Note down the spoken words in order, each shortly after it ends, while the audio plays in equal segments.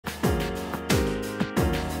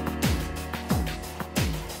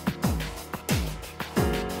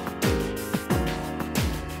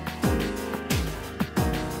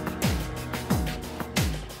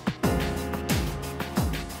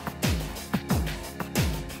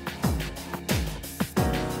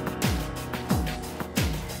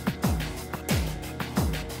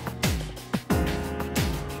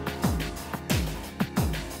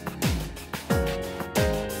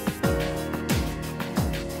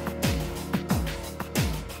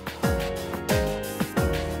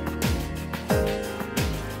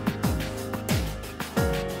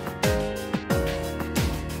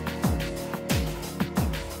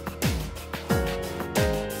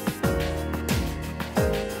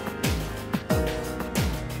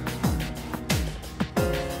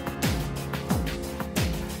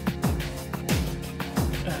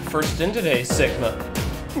first in today, Sigma.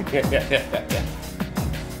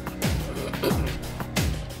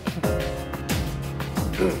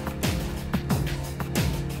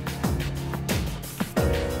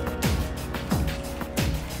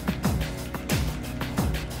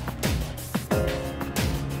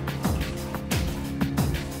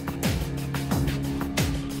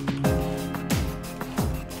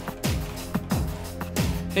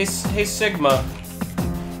 Hey Sigma.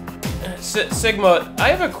 Sigma, I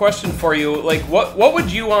have a question for you. Like, what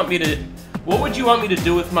would you want me to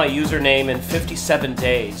do with my username in 57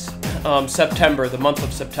 days? September, the month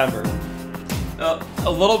of September.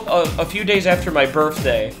 A few days after my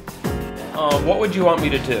birthday. What would you want me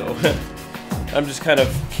to do? I'm just kind of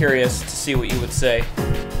curious to see what you would say.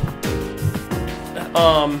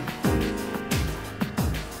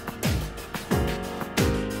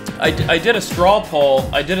 I did a straw poll.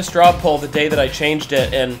 I did a straw poll the day that I changed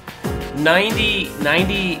it, and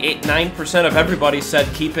 99% of everybody said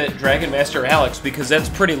keep it Dragon Master Alex, because that's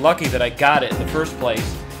pretty lucky that I got it in the first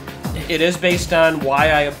place. It is based on why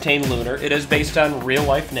I obtained Lunar. It is based on real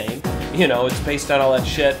life name. You know, it's based on all that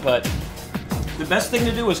shit, but the best thing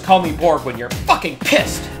to do is call me Borg when you're fucking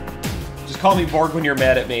pissed. Just call me Borg when you're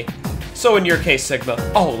mad at me. So in your case, Sigma,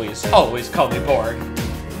 always call me Borg.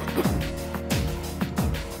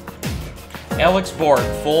 Alex Borg,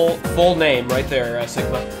 full name right there,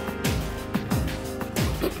 Sigma.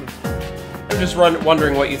 I'm just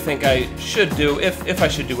wondering what you think I should do, if I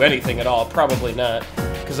should do anything at all. Probably not,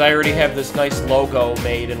 because I already have this nice logo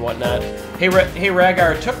made and whatnot. Hey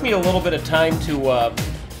Ragar, it took me a little bit of time to,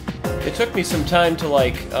 it took me some time to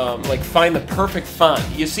like find the perfect font.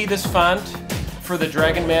 You see this font for the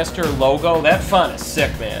Dragon Master logo? That font is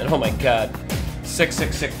sick, man. Oh my god, sick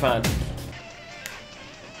font.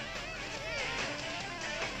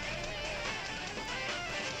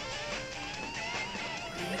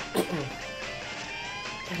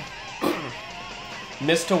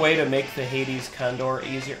 Missed a way to make the Hades Condor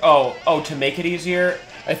easier. Oh, to make it easier?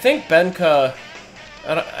 I think Benka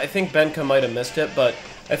might have missed it, but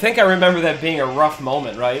I think I remember that being a rough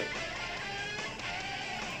moment, right?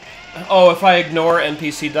 Oh, if I ignore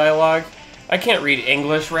NPC dialogue? I can't read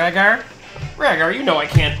English, Ragar. Ragar, you know I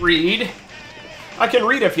can't read. I can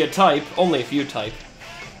read if you type, only if you type.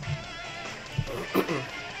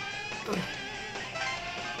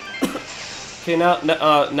 Okay, now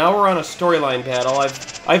we're on a storyline battle.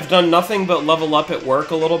 I've done nothing but level up at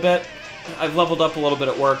work a little bit. I've leveled up a little bit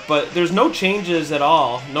at work, but there's no changes at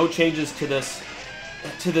all. No changes to this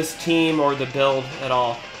team or the build at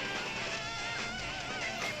all.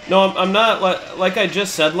 No, I'm not, like I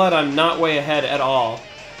just said, Led, I'm not way ahead at all.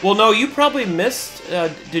 Well, no, you probably missed,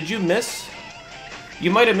 did you miss?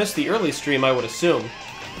 You might have missed the early stream, I would assume.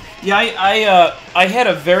 Yeah, I had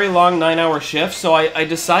a very long 9-hour shift, so I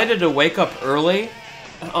decided to wake up early,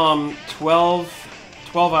 12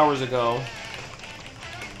 hours ago.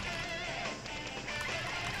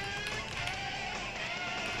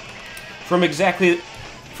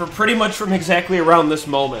 Pretty much from exactly around this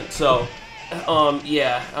moment, so,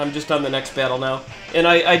 yeah, I'm just on the next battle now. And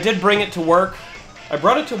I did bring it to work. I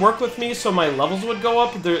brought it to work with me so my levels would go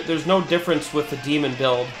up. There's no difference with the demon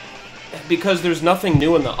build, because there's nothing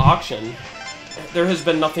new in the auction. There has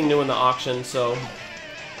been nothing new in the auction, so...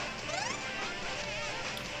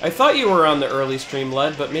 I thought you were on the early stream,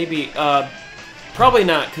 Led, but maybe, probably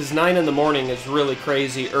not, because 9 in the morning is really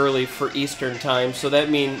crazy early for Eastern time, so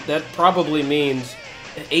that probably means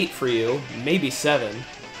 8 for you, maybe 7.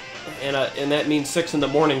 And that means 6 in the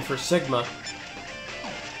morning for Sigma.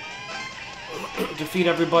 Defeat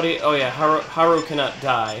everybody. Oh yeah, Haru cannot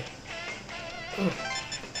die.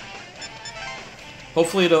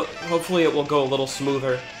 Hopefully it will go a little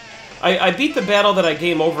smoother. I beat the battle that I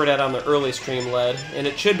game overed at on the early stream, Led, and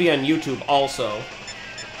it should be on YouTube also.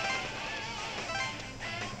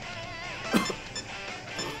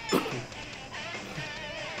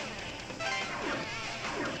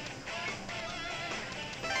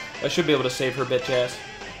 I should be able to save her bitch ass.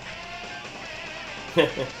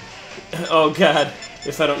 Oh god,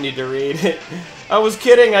 guess I don't need to read. I was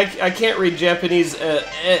kidding, I can't read Japanese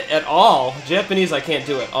at all. Japanese I can't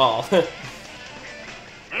do at all.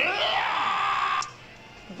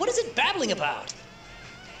 What is it babbling about?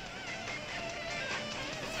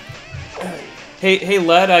 Hey,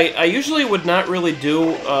 Led, I usually would not really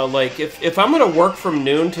do, like, if I'm gonna work from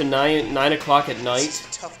noon to 9 o'clock at night... This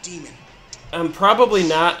is a tough demon.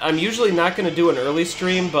 I'm usually not going to do an early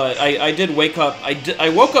stream, but I did wake up. I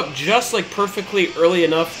woke up just like perfectly early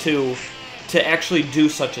enough to actually do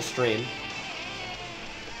such a stream.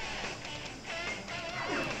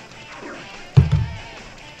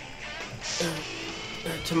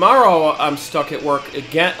 tomorrow I'm stuck at work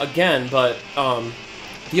again, but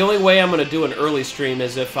the only way I'm gonna do an early stream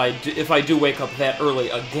is if I do wake up that early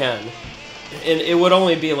again, and it would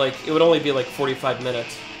only be like 45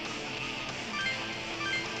 minutes.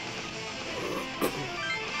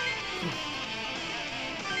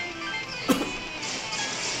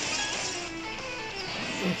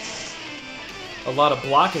 A lot of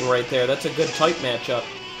blocking right there. That's a good type matchup.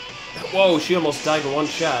 Whoa, she almost died in one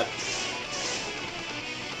shot.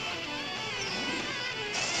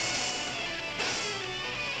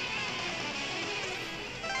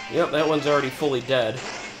 Yep, that one's already fully dead.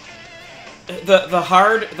 The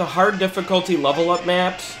hard difficulty level up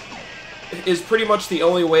maps is pretty much the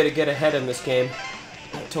only way to get ahead in this game.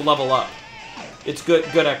 To level up. It's good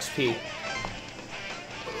XP.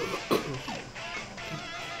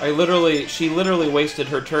 She literally wasted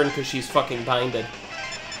her turn because she's fucking binded.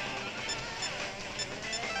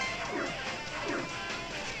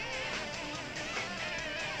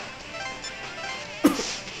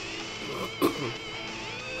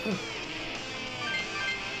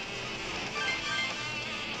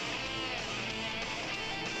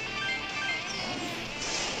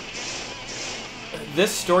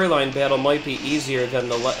 This storyline battle might be easier than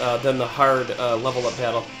the hard level up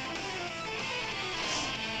battle.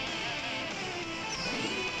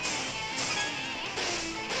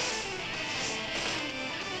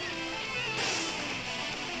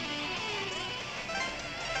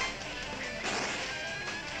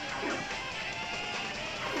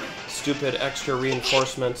 Stupid extra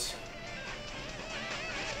reinforcements.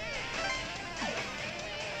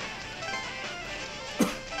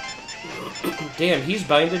 Damn, he's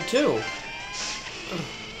binded too.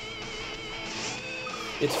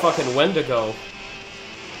 It's fucking Wendigo.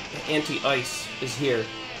 Anti-ice is here.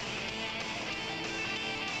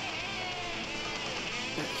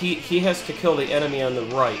 He has to kill the enemy on the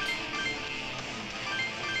right.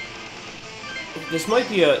 This might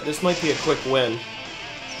be a quick win.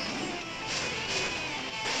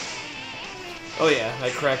 Oh yeah, I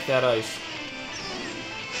cracked that ice.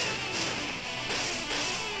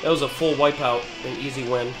 That was a full wipeout, an easy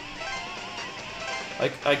win.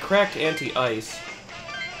 I cracked anti-ice.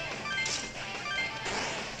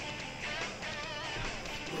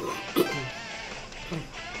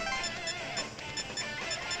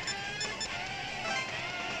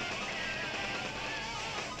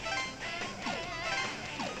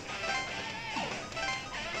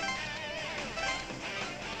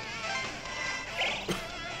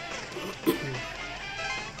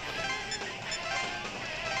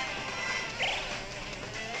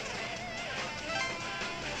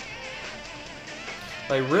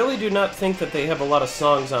 I really do not think that they have a lot of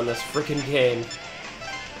songs on this frickin' game.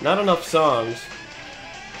 Not enough songs.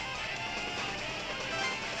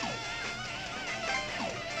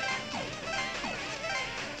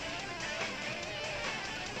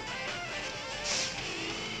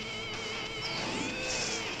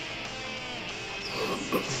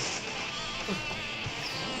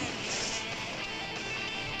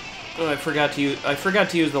 Oh, I forgot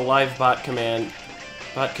to use the live bot command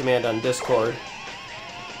on Discord.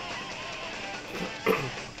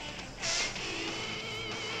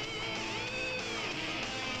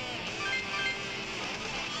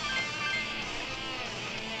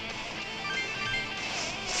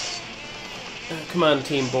 Come on,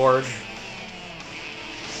 Team Board.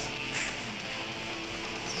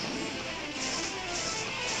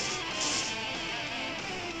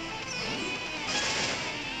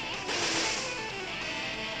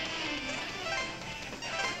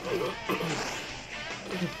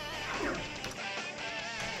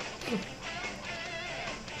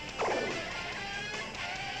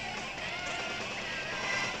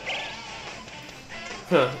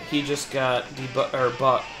 Huh, he just got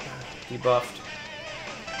debuffed.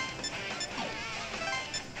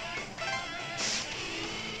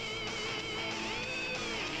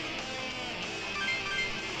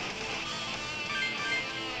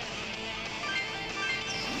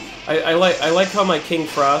 I like how my King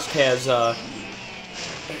Frost has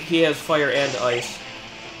he has fire and ice.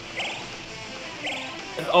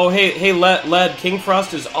 Oh hey Led, King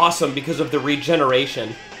Frost is awesome because of the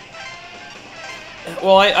regeneration.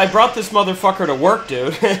 Well, I brought this motherfucker to work,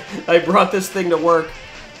 dude. I brought this thing to work.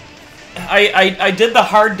 I did the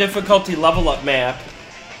hard difficulty level up map.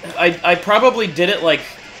 I probably did it like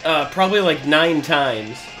probably like 9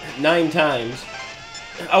 times. 9 times.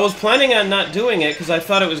 I was planning on not doing it because I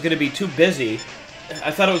thought it was going to be too busy.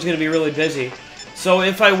 I thought it was going to be really busy. So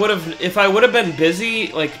if I would have been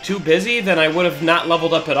busy, like too busy, then I would have not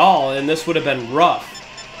leveled up at all, and this would have been rough.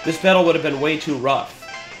 This battle would have been way too rough.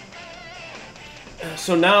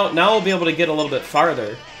 So now I'll be able to get a little bit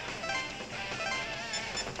farther.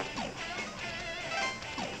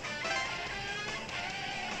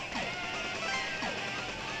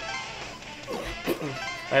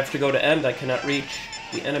 I have to go to end. I cannot reach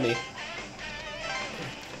the enemy.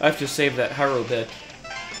 I have to save that Haru bit.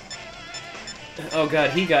 Oh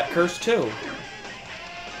god, he got cursed too.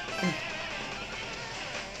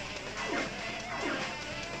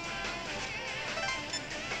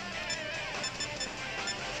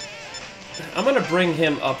 I'm gonna bring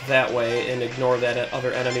him up that way and ignore that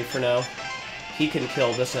other enemy for now. He can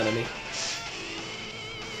kill this enemy.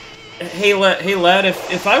 Hey lad,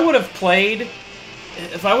 if I would have played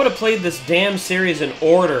this damn series in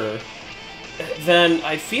order, then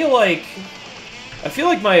I feel like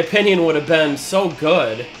my opinion would have been so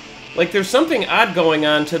good. Like, there's something odd going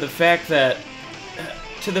on to the fact that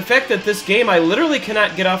this game, I literally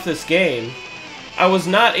cannot get off this game. I was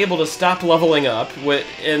not able to stop leveling up,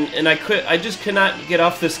 and I just cannot get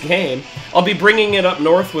off this game. I'll be bringing it up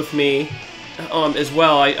north with me, as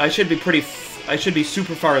well. I should be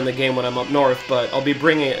super far in the game when I'm up north, but I'll be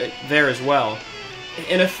bringing it there as well.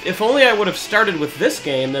 And if only I would have started with this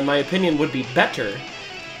game, then my opinion would be better.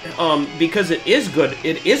 Because it is good.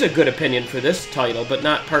 It is a good opinion for this title, but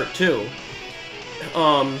not Part 2.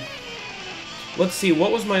 Let's see,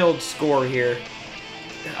 what was my old score here?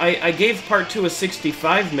 I gave Part 2 a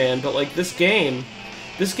 65, man, but like this game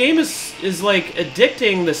is like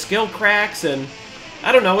addicting. The skill cracks, and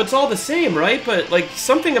I don't know, it's all the same, right? But like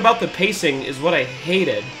something about the pacing is what I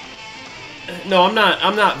hated. No, I'm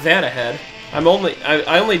not that ahead.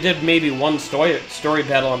 I only did maybe one story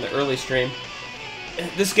battle on the early stream.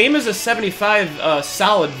 This game is a 75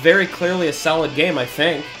 solid, very clearly a solid game, I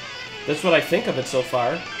think. That's what I think of it so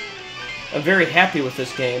far. I'm very happy with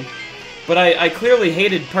this game. But I clearly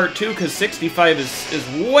hated Part 2 because 65 is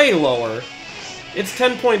way lower. It's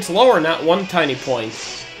 10 points lower, not one tiny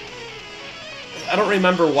point. I don't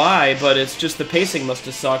remember why, but it's just the pacing must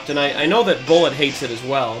have sucked. And I know that Bullet hates it as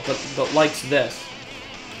well, but likes this.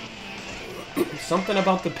 Something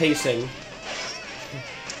about the pacing.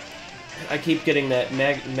 I keep getting that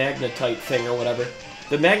magnetite thing or whatever.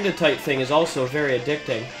 The magnetite thing is also very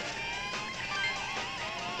addicting.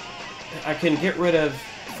 I can get rid of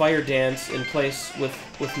Fire Dance in place with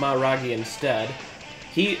Maharagi instead.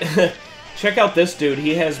 Check out this dude.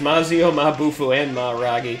 He has Mazio, Mabufu, and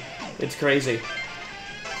Maharagi. It's crazy.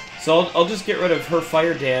 So I'll just get rid of her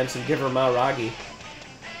Fire Dance and give her Maharagi.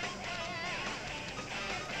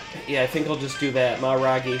 Yeah, I think I'll just do that.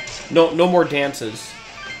 Maharagi. No more dances.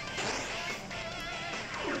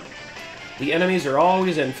 The enemies are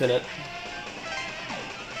always infinite.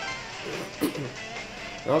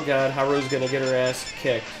 Oh god, Haru's gonna get her ass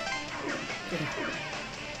kicked.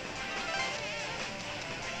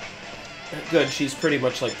 Good, she's pretty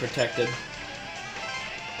much like protected.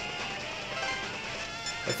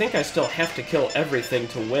 I think I still have to kill everything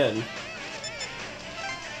to win.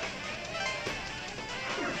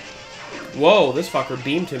 Whoa, this fucker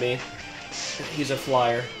beamed to me. He's a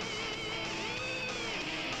flyer.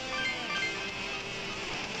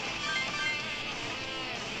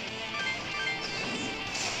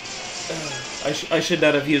 I should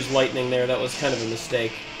not have used lightning there. That was kind of a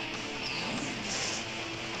mistake.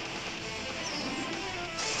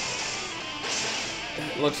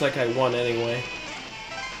 It looks like I won anyway.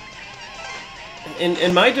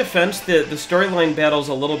 In my defense, the storyline battle's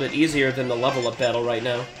a little bit easier than the level-up battle right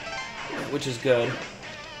now, which is good.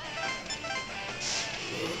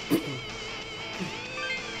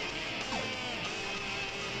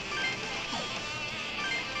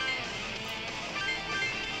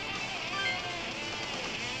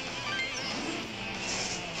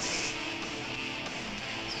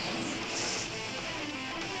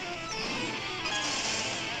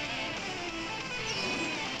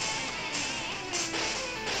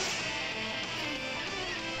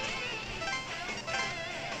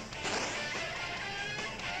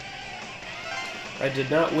 I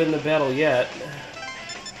did not win the battle yet.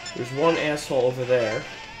 There's one asshole over there.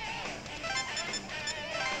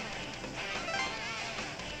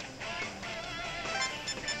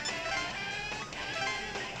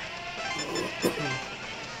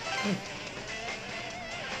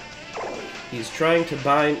 He's trying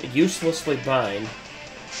to uselessly bind.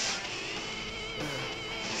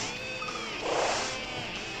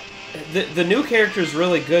 The new character is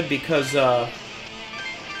really good because a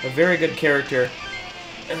very good character.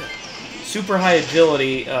 Super high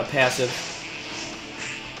agility passive.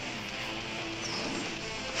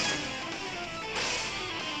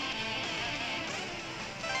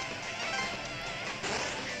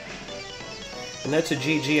 And that's a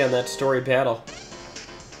GG on that story battle.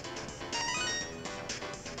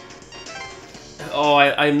 Oh,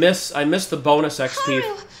 I miss the bonus XP.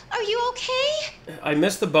 Haru, are you okay? I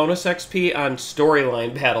miss the bonus XP on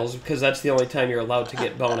storyline battles because that's the only time you're allowed to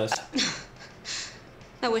get bonus.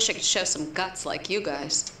 I wish I could show some guts like you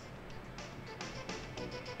guys.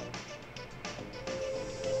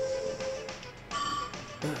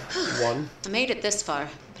 One. I made it this far,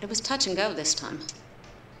 but it was touch and go this time.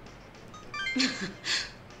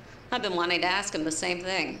 I've been wanting to ask him the same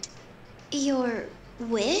thing. Your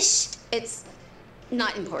wish? It's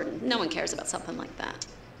not important. No one cares about something like that.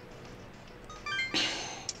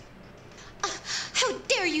 How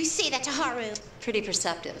dare you say that to Haru? Pretty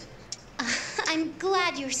perceptive. I'm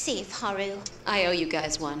glad you're safe, Haru. I owe you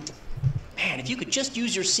guys one. Man, if you could just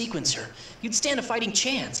use your sequencer, you'd stand a fighting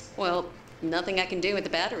chance. Well, nothing I can do with the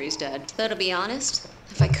batteries dead. Though to be honest,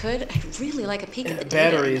 if I could, I'd really like a peek at the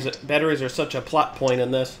data. Batteries are such a plot point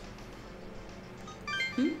in this.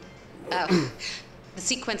 Oh, the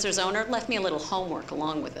sequencer's owner left me a little homework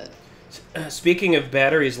along with it. Speaking of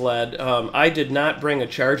batteries, Led, I did not bring a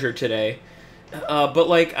charger today, but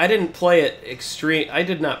like I did not play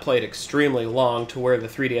it extremely long to where the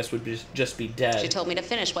 3DS would just be dead. She told me to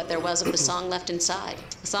finish what there was of the song left inside.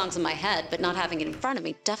 The song's in my head, but not having it in front of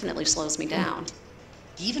me definitely slows me down.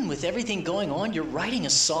 Even with everything going on, you're writing a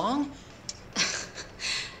song?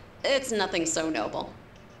 It's nothing so noble.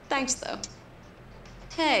 Thanks, though.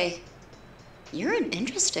 Hey, you're an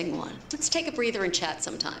interesting one. Let's take a breather and chat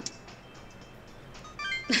sometime.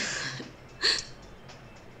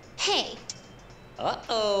 Hey.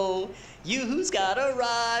 Uh-oh. Yoo-hoo's got a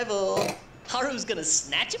rival. Haru's gonna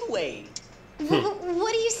snatch him away.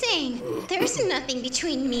 What are you saying? There's nothing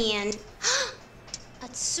between me and...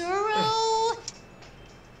 Atsuro?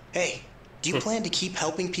 Hey, do you plan to keep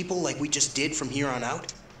helping people like we just did from here on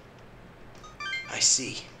out? I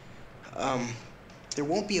see. There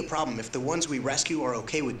won't be a problem if the ones we rescue are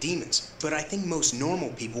okay with demons, but I think most normal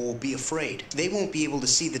people will be afraid. They won't be able to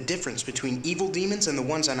see the difference between evil demons and the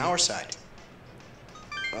ones on our side.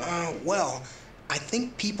 Well, I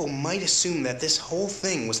think people might assume that this whole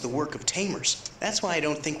thing was the work of tamers. That's why I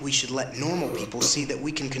don't think we should let normal people see that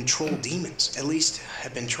we can control demons. At least,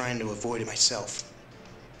 I've been trying to avoid it myself.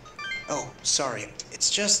 Oh, sorry. It's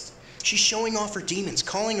just... she's showing off her demons,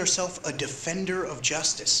 calling herself a defender of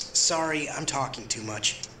justice. Sorry, I'm talking too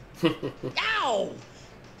much. Ow!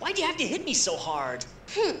 Why'd you have to hit me so hard?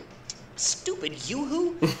 Stupid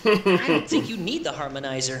Yoo-hoo. I don't think you need the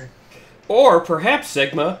harmonizer. Or perhaps,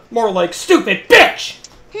 Sigma, more like stupid bitch!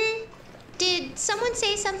 Did someone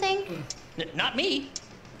say something? Not me.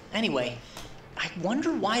 Anyway, I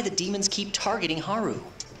wonder why the demons keep targeting Haru.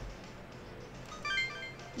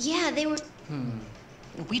 Yeah, they were...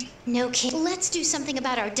 We... No kidding. Let's do something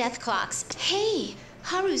about our death clocks. Hey,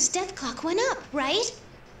 Haru's death clock went up, right?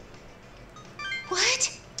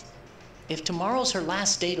 What? If tomorrow's her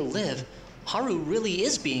last day to live, Haru really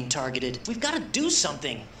is being targeted. We've got to do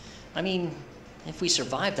something. I mean, if we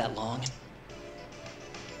survive that long.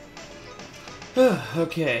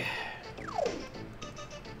 Okay.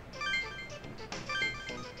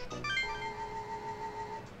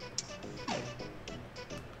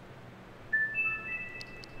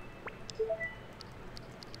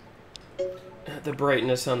 The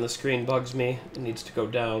brightness on the screen bugs me. It needs to go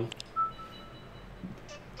down.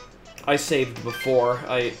 I saved before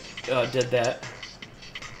I did that.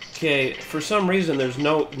 Okay, for some reason there's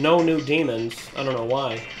no new demons. I don't know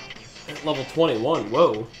why. At level 21,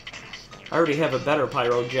 whoa. I already have a better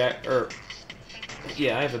Pyro Jack, or...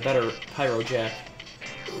 yeah, I have a better Pyro Jack.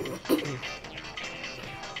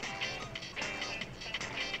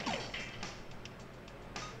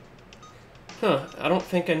 Huh, I don't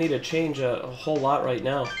think I need to change a whole lot right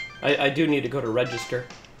now. I do need to go to register.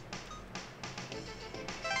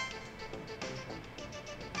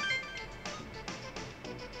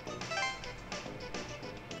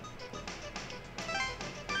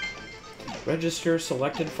 Register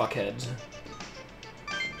selected fuckheads.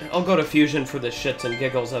 I'll go to Fusion for the shits and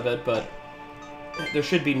giggles of it, but there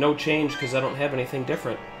should be no change because I don't have anything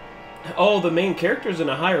different. Oh, the main character's in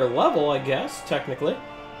a higher level, I guess, technically.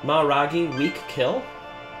 Maragi, weak kill.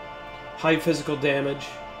 High physical damage.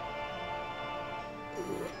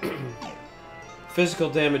 Physical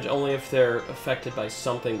damage only if they're affected by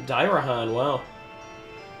something. Dairahan, wow.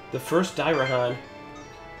 The first Dairahan.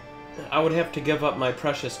 I would have to give up my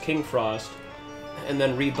precious King Frost and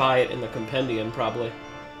then rebuy it in the compendium, probably.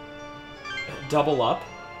 Double Up.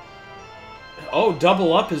 Oh,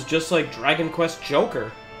 Double Up is just like Dragon Quest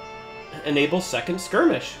Joker. Enable second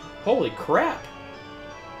skirmish. Holy crap.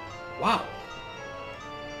 Wow.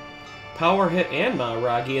 Power hit and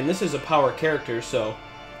Maragi, and this is a power character, so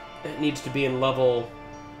it needs to be in level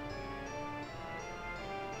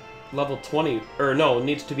level 20, or no, it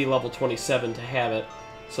needs to be level 27 to have it.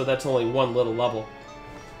 So that's only one little level.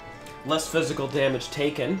 Less physical damage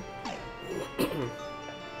taken.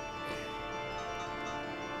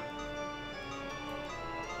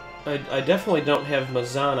 I definitely don't have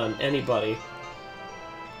Mazan on anybody.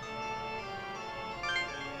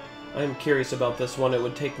 I'm curious about this one. It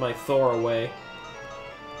would take my Thor away.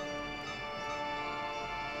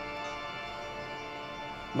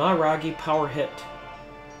 Maragi power hit.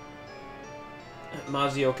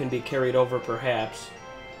 Mazio can be carried over perhaps.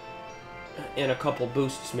 In a couple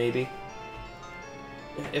boosts maybe.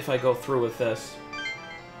 If I go through with this.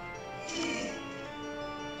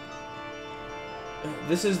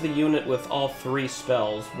 This is the unit with all 3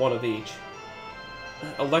 spells, one of each.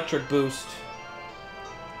 Electric boost.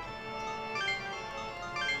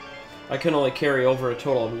 I can only carry over a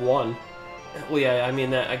total of 1. Well, yeah, I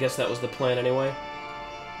mean, I guess that was the plan anyway.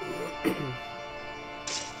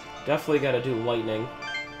 Definitely gotta do lightning.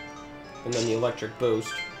 And then the electric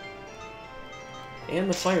boost. And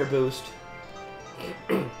the fire boost.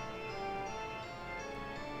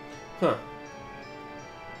 Huh.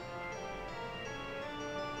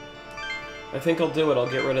 I think I'll do it. I'll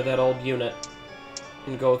get rid of that old unit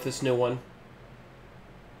and go with this new one.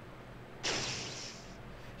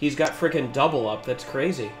 He's got frickin' double up. That's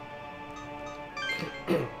crazy.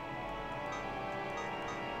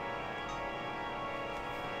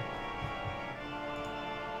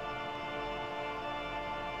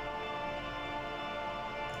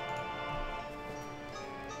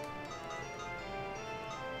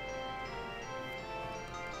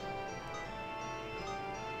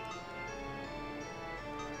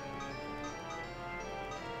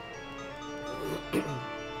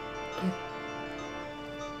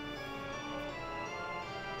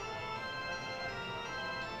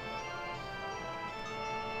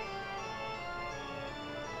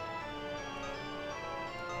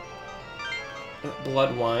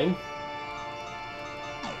 Blood wine.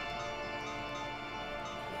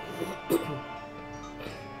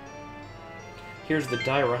 Here's the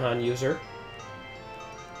Dairahan user.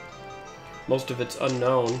 Most of it's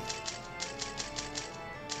unknown.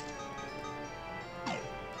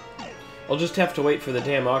 I'll just have to wait for the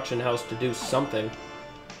damn auction house to do something.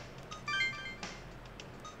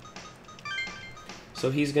 So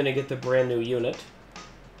he's gonna get the brand new unit.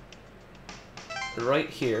 Right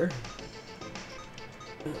here.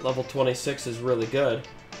 Level 26 is really good.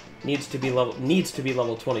 Needs to be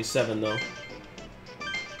level 27 though.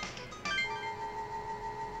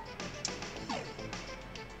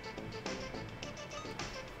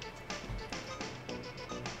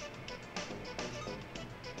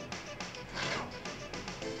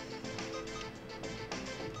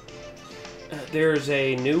 There's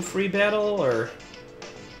a new free battle, or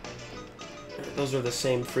those are the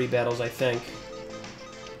same free battles, I think.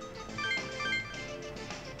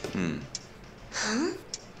 Huh?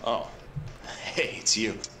 Oh. Hey, it's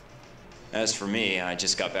you. As for me, I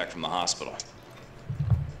just got back from the hospital.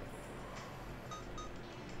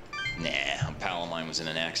 Nah, a pal of mine was in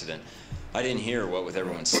an accident. I didn't hear what with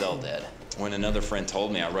everyone's cell dead. When another friend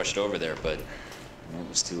told me, I rushed over there, but it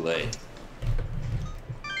was too late.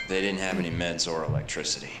 They didn't have any meds or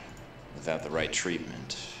electricity. Without the right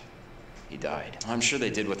treatment, he died. I'm sure they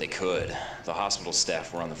did what they could. The hospital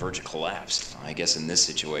staff were on the verge of collapse. I guess in this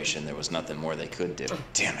situation, there was nothing more they could do.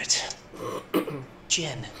 Damn it.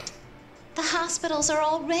 Jen. The hospitals are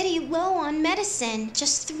already low on medicine,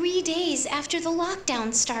 just 3 days after the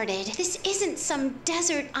lockdown started. This isn't some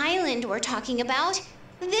desert island we're talking about.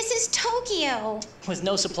 This is Tokyo. With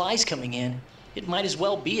no supplies coming in, it might as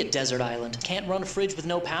well be a desert island. Can't run a fridge with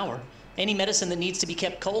no power. Any medicine that needs to be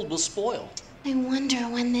kept cold will spoil. I wonder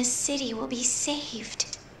when this city will be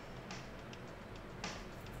saved.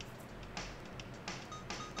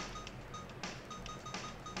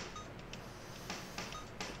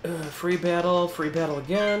 Free battle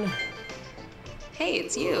again. Hey,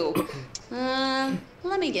 it's you.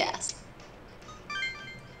 Let me guess.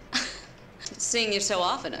 Seeing you so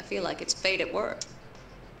often, I feel like it's fate at work.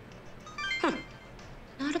 Huh.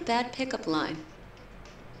 Not a bad pickup line.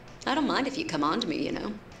 I don't mind if you come on to me, you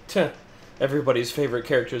know. Tuh. Everybody's favorite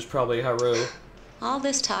character is probably Haru. All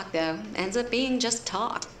this talk, though, ends up being just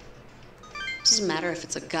talk. Doesn't matter if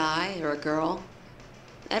it's a guy or a girl.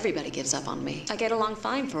 Everybody gives up on me. I get along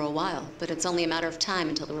fine for a while, but it's only a matter of time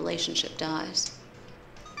until the relationship dies.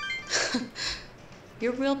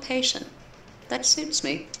 You're real patient. That suits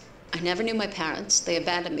me. I never knew my parents. They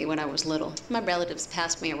abandoned me when I was little. My relatives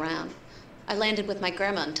passed me around. I landed with my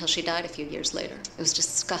grandma until she died a few years later. It was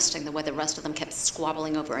disgusting the way the rest of them kept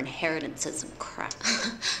squabbling over inheritances and crap.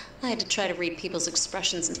 I had to try to read people's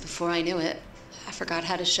expressions, and before I knew it, I forgot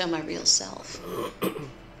how to show my real self.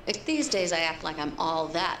 If these days I act like I'm all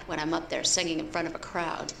that when I'm up there singing in front of a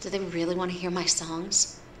crowd, do they really want to hear my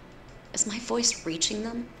songs? Is my voice reaching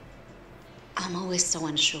them? I'm always so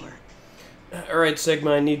unsure. All right,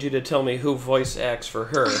 Sigma, I need you to tell me who voice acts for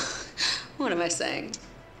her. What am I saying?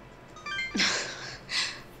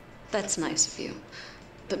 That's nice of you.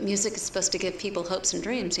 But music is supposed to give people hopes and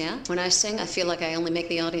dreams, yeah? When I sing, I feel like I only make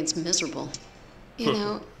the audience miserable. You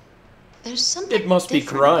know, there's something It must be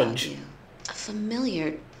different about grunge. you. A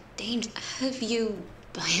familiar danger. Have you,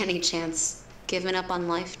 by any chance, given up on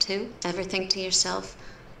life too? Ever think to yourself,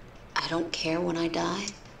 I don't care when I die?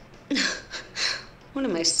 What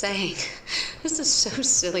am I saying? This is so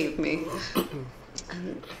silly of me.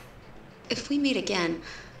 If we meet again,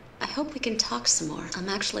 I hope we can talk some more. I'm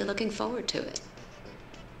actually looking forward to it.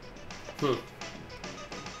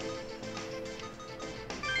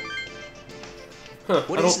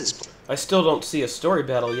 What is this? I still don't see a story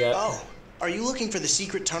battle yet. Oh, are you looking for the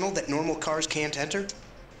secret tunnel that normal cars can't enter?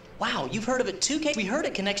 Wow, you've heard of it too, Kate? We heard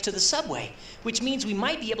it connects to the subway, which means we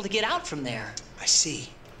might be able to get out from there. I see.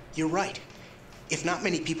 You're right. If not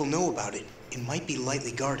many people know about it, it might be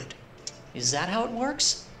lightly guarded. Is that how it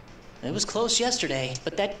works? It was close yesterday,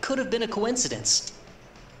 but that could have been a coincidence.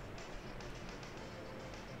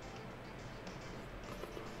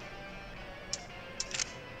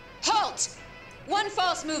 Halt! One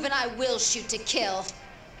false move and I will shoot to kill.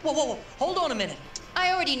 Whoa, whoa, whoa, hold on a minute.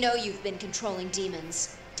 I already know you've been controlling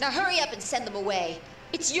demons. Now hurry up and send them away.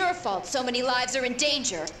 It's your fault so many lives are in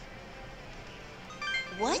danger.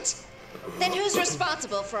 What? Then who's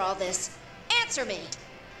responsible for all this? Answer me.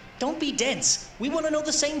 Don't be dense. We want to know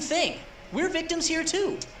the same thing. We're victims here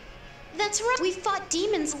too. That's right. We fought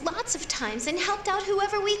demons lots of times and helped out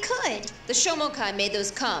whoever we could. The Shomonkai made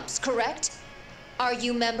those comps, correct? Are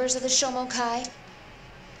you members of the Shomonkai?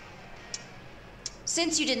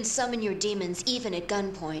 Since you didn't summon your demons even at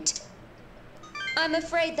gunpoint, I'm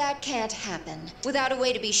afraid that can't happen. Without a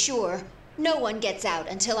way to be sure, no one gets out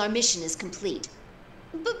until our mission is complete.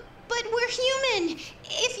 But we're human.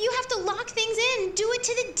 If you have to lock things in, do it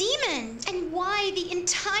to the demons. And why the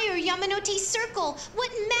entire Yamanote circle? What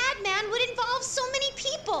madman would involve so many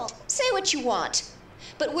people? Say what you want,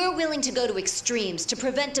 but we're willing to go to extremes to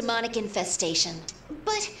prevent demonic infestation.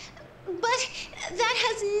 But that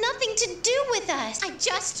has nothing to do with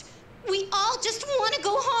us. We all just want to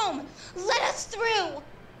go home. Let us through.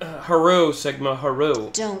 Haru, Sigma,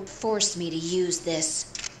 Haru. Don't force me to use this.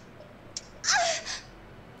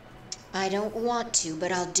 I don't want to,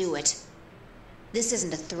 but I'll do it. This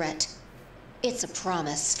isn't a threat. It's a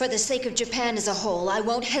promise. For the sake of Japan as a whole, I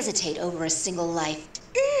won't hesitate over a single life.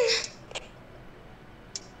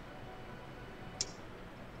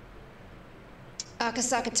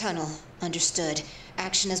 Akasaka Tunnel. Understood.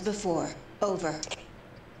 Action as before. Over.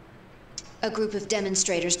 A group of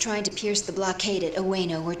demonstrators trying to pierce the blockade at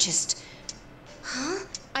Ueno were just... Huh?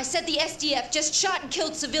 I said the SDF just shot and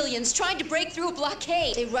killed civilians trying to break through a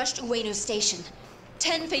blockade. They rushed Ueno Station.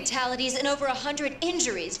 10 fatalities and over 100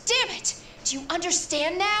 injuries. Damn it! Do you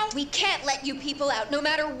understand now? We can't let you people out no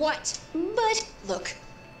matter what. But look,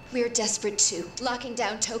 we're desperate too. Locking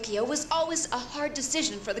down Tokyo was always a hard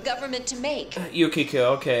decision for the government to make.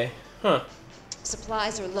 Yukiko, okay. Huh.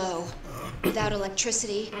 Supplies are low. Without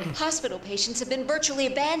electricity, hospital patients have been virtually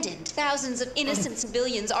abandoned. Thousands of innocent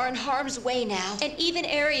civilians are in harm's way now. And even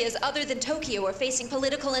areas other than Tokyo are facing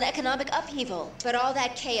political and economic upheaval. But all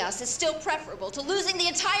that chaos is still preferable to losing the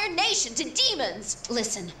entire nation to demons.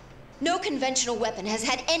 Listen, no conventional weapon has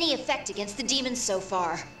had any effect against the demons so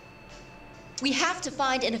far. We have to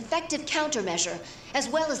find an effective countermeasure, as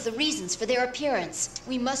well as the reasons for their appearance.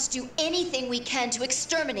 We must do anything we can to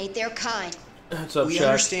exterminate their kind. What's up, We Chuck?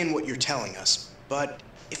 understand what you're telling us, but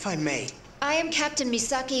if I may, I am Captain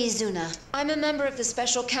Misaki Izuna. I'm a member of the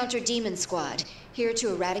Special Counter-Demon Squad, here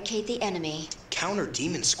to eradicate the enemy. Counter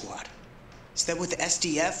Demon Squad. Is that with the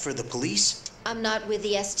SDF or the police? I'm not with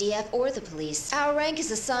the SDF or the police. Our rank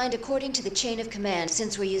is assigned according to the chain of command.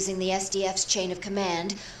 Since we're using the SDF's chain of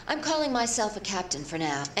command, I'm calling myself a captain for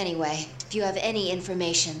now. Anyway, if you have any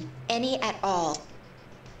information, any at all.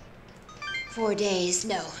 4 days,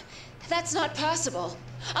 no. That's not possible.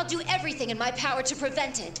 I'll do everything in my power to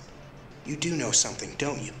prevent it. You do know something,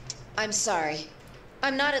 don't you? I'm sorry.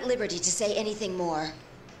 I'm not at liberty to say anything more.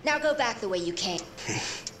 Now go back the way you came.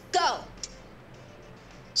 Go!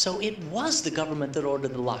 So it was the government that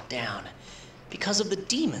ordered the lockdown. Because of the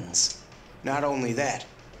demons. Not only that,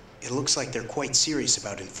 It looks like they're quite serious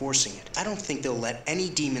about enforcing it. I don't think they'll let any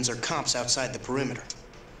demons or comps outside the perimeter.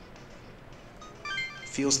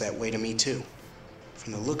 Feels that way to me, too.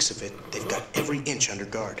 From the looks of it, they've got every inch under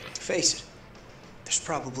guard. Face it, there's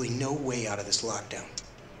probably no way out of this lockdown.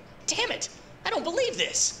 Damn it! I don't believe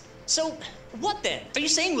this! So, what then? Are you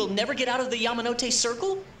saying we'll never get out of the Yamanote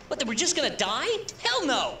Circle? What, that we're just gonna die? Hell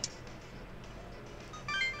no!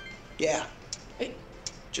 Yeah,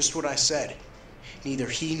 just what I said. Neither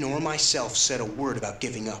he nor myself said a word about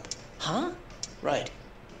giving up. Huh? Right.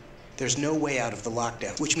 There's no way out of the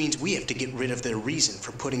lockdown, which means we have to get rid of their reason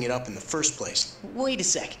for putting it up in the first place. Wait a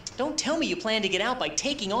sec. Don't tell me you plan to get out by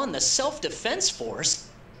taking on the Self-Defense Force.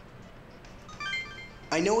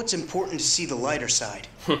 I know it's important to see the lighter side,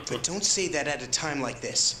 but don't say that at a time like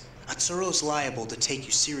this. Atsuro's liable to take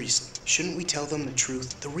you seriously. Shouldn't we tell them the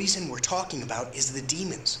truth? The reason we're talking about is the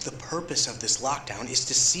demons. The purpose of this lockdown is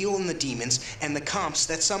to seal in the demons and the comps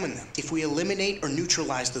that summon them. If we eliminate or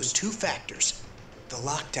neutralize those two factors, the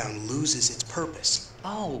lockdown loses its purpose.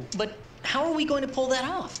 Oh, but how are we going to pull that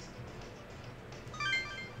off?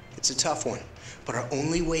 It's a tough one, but our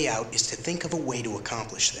only way out is to think of a way to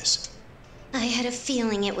accomplish this. I had a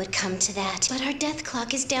feeling it would come to that. But our death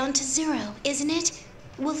clock is down to 0, isn't it?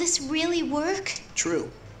 Will this really work?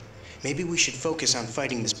 True. Maybe we should focus on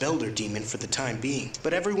fighting this Belder demon for the time being.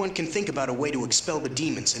 But everyone can think about a way to expel the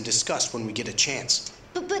demons and discuss when we get a chance.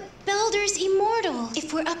 But Belder's immortal.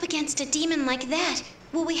 If we're up against a demon like that,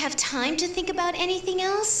 will we have time to think about anything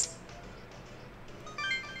else?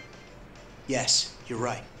 Yes, you're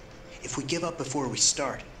right. If we give up before we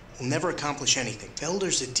start, we'll never accomplish anything.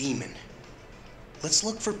 Belder's a demon. Let's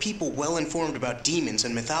look for people well informed about demons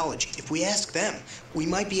and mythology. If we ask them, we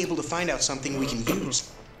might be able to find out something we can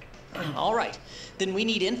use. All right. Then we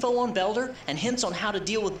need info on Belder and hints on how to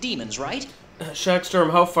deal with demons, right?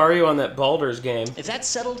 Shockstorm, how far are you on that Baldur's game? If that's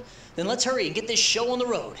settled, then let's hurry and get this show on the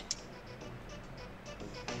road.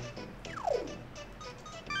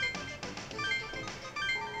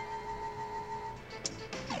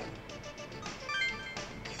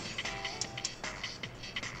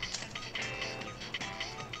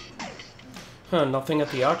 Huh, nothing at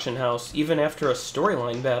the auction house, even after a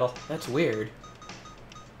storyline battle. That's weird.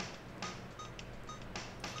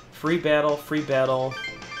 Free battle, free battle.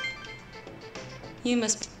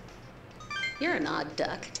 You're an odd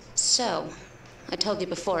duck. So, I told you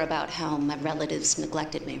before about how my relatives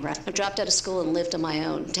neglected me, right? I dropped out of school and lived on my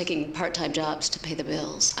own, taking part-time jobs to pay the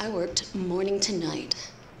bills. I worked morning to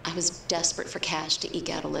night. I was desperate for cash to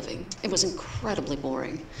eke out a living. It was incredibly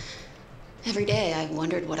boring. Every day I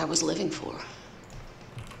wondered what I was living for.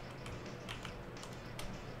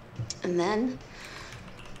 And then,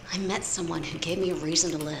 I met someone who gave me a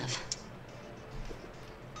reason to live.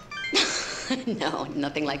 No,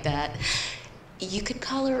 nothing like that. You could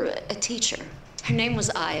call her a teacher. Her name was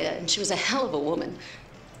Aya, and she was a hell of a woman.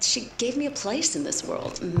 She gave me a place in this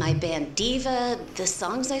world. My band Diva, the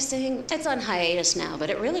songs I sing, it's on hiatus now, but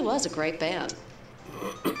it really was a great band.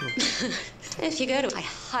 If you go to, I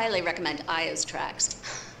highly recommend Aya's tracks.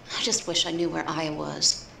 I just wish I knew where Aya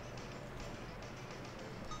was.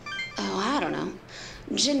 Oh, I don't know.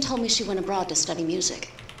 Jin told me she went abroad to study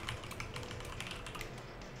music.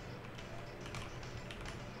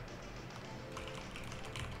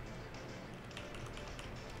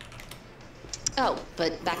 Oh,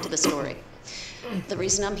 but back to the story. The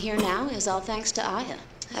reason I'm here now is all thanks to Aya.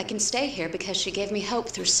 I can stay here because she gave me hope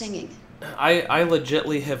through singing. I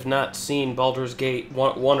legitly have not seen Baldur's Gate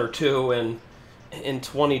 1 or 2 in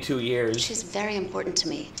 22 years. She's very important to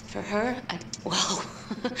me. For her, whoa,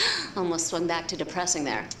 almost swung back to depressing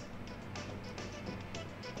there.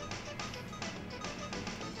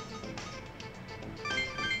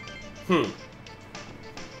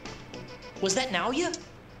 Was that Naoya?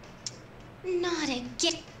 Not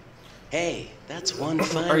again. Hey, that's one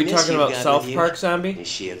fine Are you miss talking you've about got South with you. Park, Zombie? Is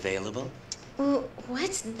she available?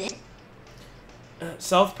 What's this?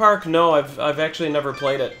 South Park? No, I've actually never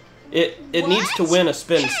played it. It needs to win a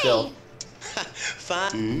spin still.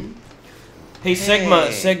 Fine. Hey, Sigma,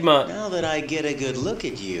 Hey, Sigma. Now that I get a good look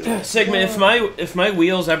at you. Sigma, if my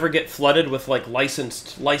wheels ever get flooded with like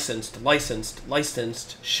licensed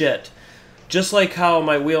shit, just like how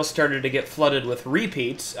my wheels started to get flooded with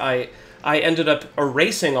repeats, I ended up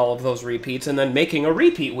erasing all of those repeats and then making a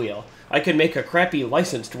repeat wheel. I can make a crappy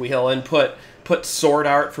licensed wheel and put Sword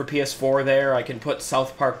Art for PS4 there. I can put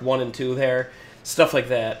South Park 1 and 2 there. Stuff like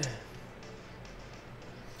that.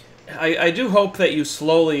 I do hope that you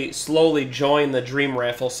slowly join the Dream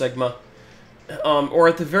Raffle, Sigma. Or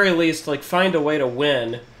at the very least, like, find a way to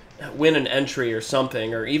win win an entry or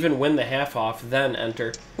something, or even win the half off, then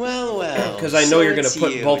enter. Well, well. Because I know so you're going it's to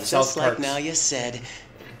put you, both just South like Parks. now you said,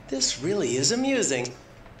 this really is amusing.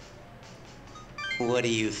 What do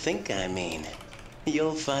you think I mean?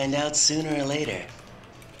 You'll find out sooner or later.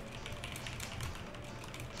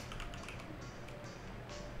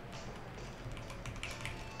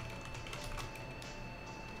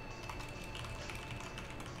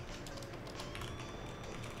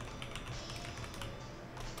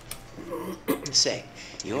 Say,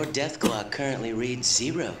 your death clock currently reads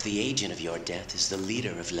 0. The agent of your death is the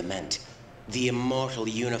leader of Lament, the immortal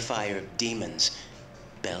unifier of demons,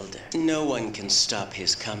 Belder. No one can stop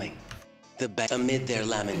his coming. Amid their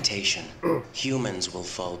lamentation, humans will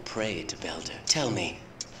fall prey to Belder. Tell me,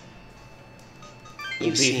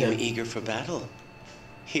 you seem eager for battle.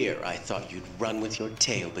 Here, I thought you'd run with your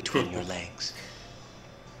tail between your legs.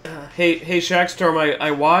 Hey, Shackstorm,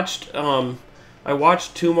 I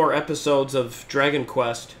watched 2 more episodes of Dragon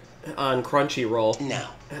Quest on Crunchyroll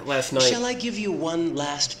Now, last night. shall I give you one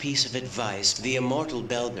last piece of advice? The immortal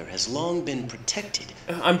Belder has long been protected.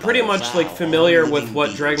 I'm pretty much like familiar with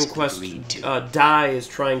what Dragon Quest Dai is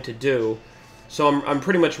trying to do, so I'm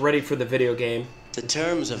pretty much ready for the video game. The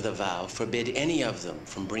terms of the vow forbid any of them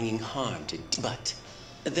from bringing harm to... But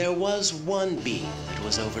there was one being that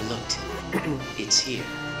was overlooked. It's here.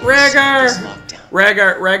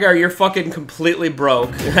 Rhaegar, you're fucking completely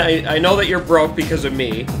broke. I know that you're broke because of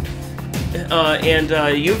me.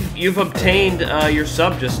 And you've obtained your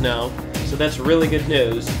sub just now, so that's really good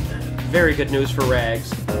news. Very good news for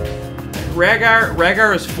Rags.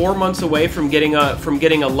 Rhaegar is 4 months away from getting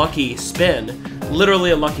a lucky spin,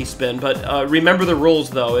 literally a lucky spin. But remember the rules,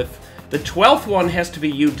 though. If the 12th one has to be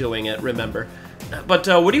you doing it, remember. But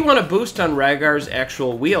what do you want to boost on Rhaegar's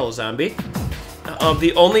actual wheel, Zombie?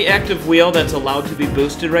 The only active wheel that's allowed to be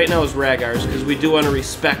boosted right now is Rhaegar's, because we do want to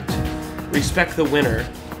respect the winner,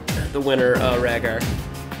 Rhaegar.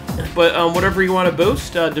 But whatever you want to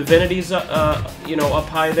boost, Divinity's up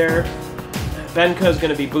high there. Benka's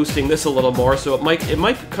going to be boosting this a little more, so it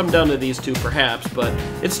might come down to these two perhaps, but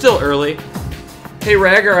it's still early. Hey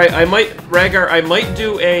Rhaegar, I might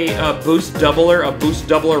do a boost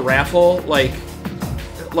doubler raffle, like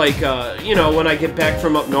when I get back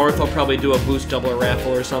from up north, I'll probably do a boost doubler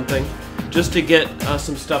raffle or something, just to get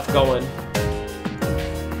some stuff going.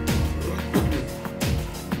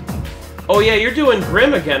 Oh yeah, you're doing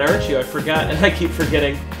Grim again, aren't you? I forgot, and I keep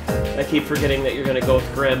forgetting that you're gonna go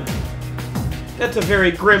with Grim. That's a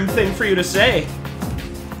very grim thing for you to say.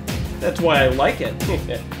 That's why I like it.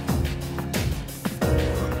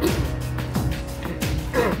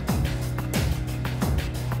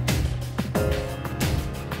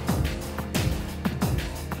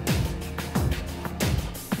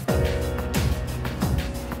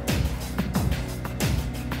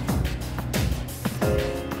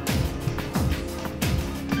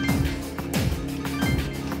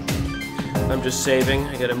 I'm just saving.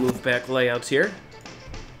 I gotta move back layouts here.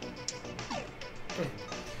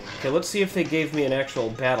 Okay, let's see if they gave me an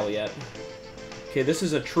actual battle yet. Okay, this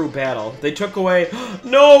is a true battle. They took away...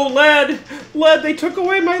 No, Lead! Lead, they took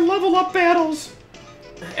away my level up battles!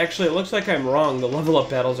 Actually, it looks like I'm wrong. The level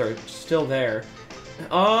up battles are still there.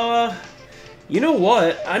 You know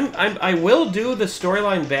what? I will do the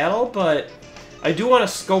storyline battle, but I do want to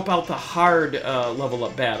scope out the hard level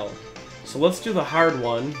up battle. So let's do the hard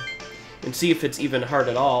one and see if it's even hard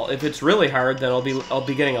at all. If it's really hard, then I'll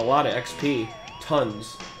be getting a lot of XP,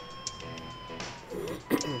 tons.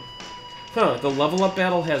 Huh, the level up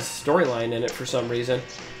battle has storyline in it for some reason.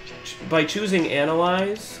 By choosing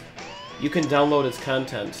Analyze, you can download its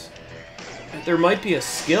contents. There might be a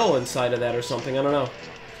skill inside of that or something, I don't know.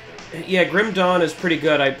 Yeah, Grim Dawn is pretty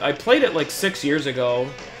good. I played it like 6 years ago.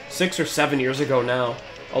 6 or 7 years ago now.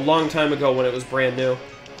 A long time ago when it was brand new.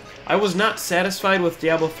 I was not satisfied with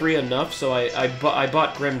Diablo 3 enough, so I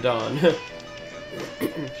bought Grim Dawn.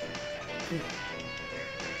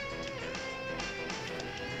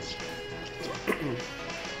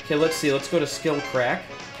 Okay, let's see. Let's go to Skill Crack.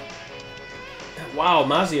 Wow,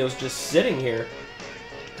 Mazio's just sitting here.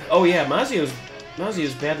 Oh yeah, Mazio's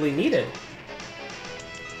badly needed.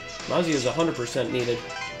 Mazio's 100% needed.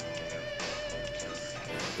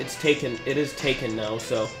 It is taken now,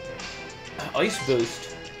 so... Ice Boost.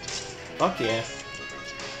 Fuck yeah.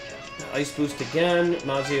 Ice Boost again,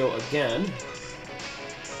 Mazio again.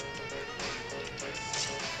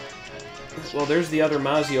 Well, there's the other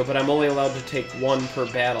Mazio, but I'm only allowed to take one per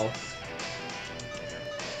battle.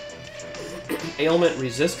 Ailment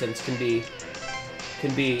Resistance can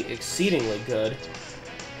be exceedingly good.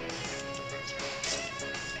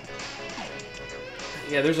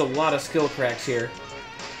 Yeah, there's a lot of skill cracks here.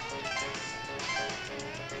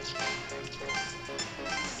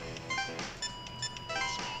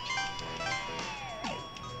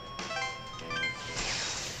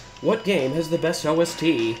 What game has the best OST?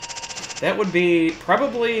 That would be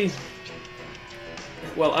probably...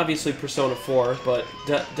 Well, obviously Persona 4, but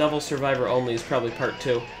Devil Survivor Only is probably part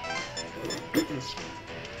 2.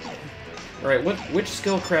 Alright, which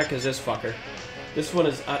skill crack is this fucker? This one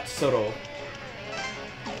is Atsuro.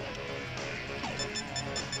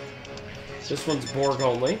 This one's Borg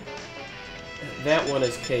Only. That one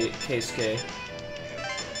is Keisuke.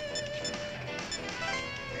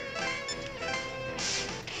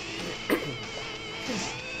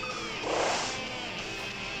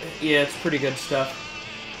 Yeah, it's pretty good stuff.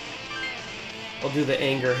 I'll do the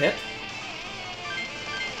anger hit.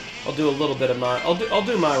 I'll do a little bit of my... I'll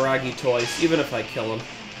do my Ragi twice, even if I kill him.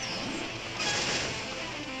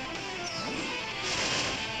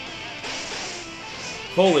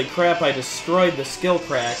 Holy crap! I destroyed the skill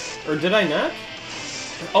crack, or did I not?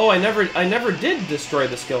 Oh, I never did destroy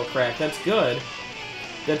the skill crack. That's good.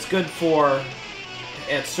 That's good for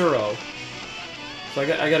Atsuro. So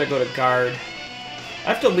I gotta go to guard.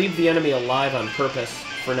 I have to leave the enemy alive on purpose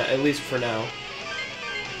for now, at least for now.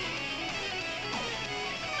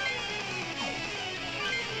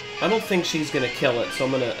 I don't think she's gonna kill it, so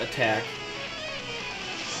I'm gonna attack.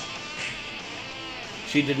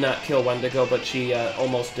 She did not kill Wendigo, but she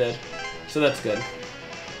almost did. So that's good.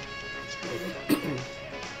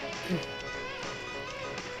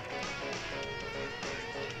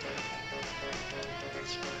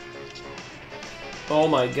 Oh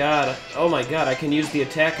my god. Oh my god, I can use the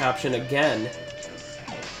attack option again.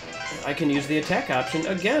 I can use the attack option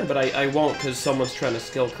again, but I won't because someone's trying to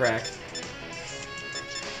skill crack.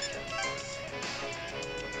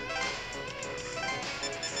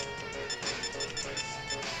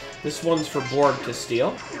 This one's for Borg to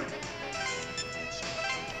steal.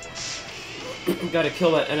 Gotta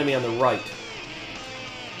kill that enemy on the right.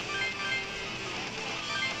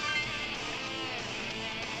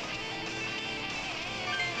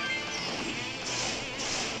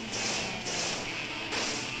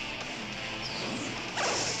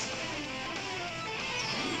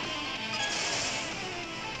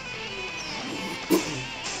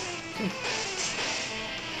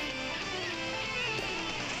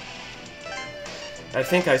 I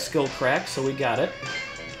think I skill crack, so we got it.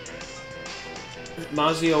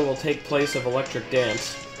 Mazio will take place of Electric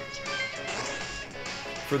Dance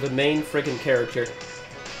for the main friggin' character.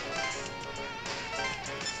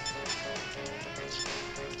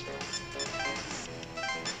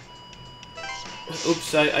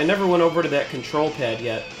 Oops, I never went over to that control pad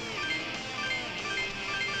yet.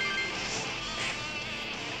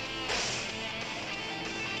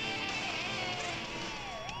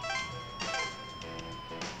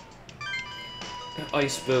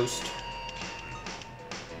 Ice boost.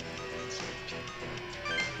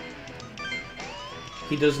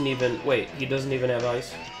 He doesn't even... Wait, he doesn't even have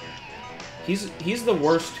ice? He's the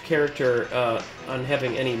worst character on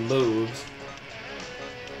having any moves.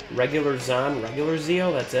 Regular Zan, regular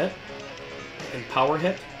Zeo, that's it? And power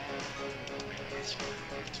hit?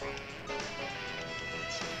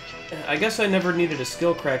 I guess I never needed to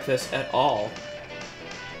skill crack this at all.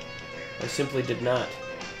 I simply did not.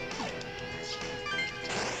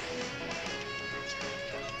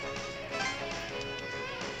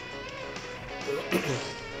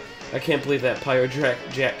 I can't believe that Pyro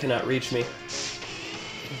Jack cannot reach me.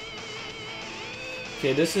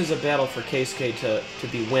 Okay, this is a battle for Keisuke to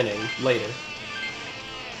be winning later.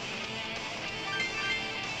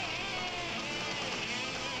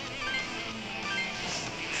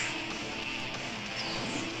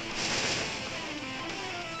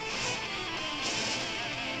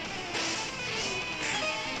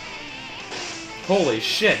 Holy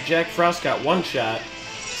shit, Jack Frost got one shot.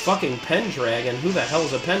 Fucking Pendragon. Who the hell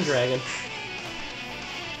is a Pendragon?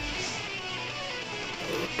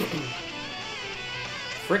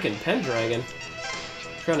 Frickin' Pendragon.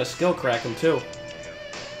 Trying to skill crack him too.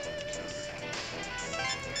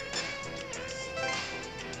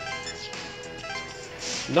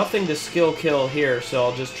 Nothing to skill kill here, so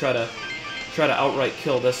I'll just try to outright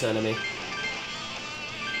kill this enemy.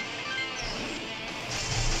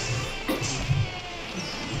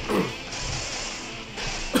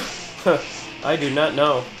 I do not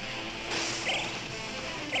know.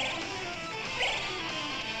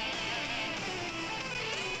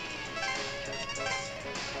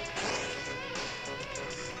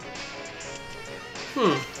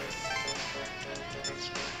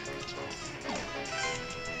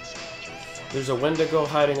 There's a Wendigo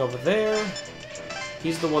hiding over there.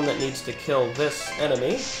 He's the one that needs to kill this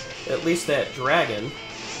enemy. At least that dragon.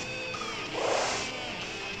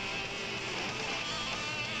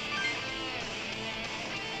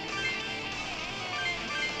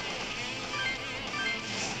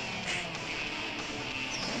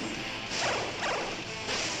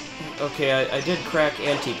 Okay, I did crack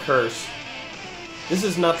Anti-Curse. This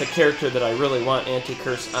is not the character that I really want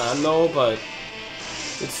Anti-Curse on, though, but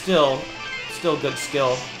it's still good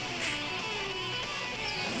skill.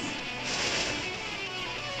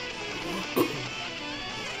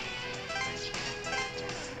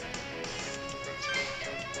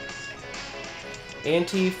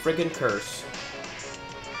 Anti-friggin' Curse.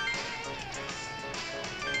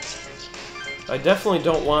 I definitely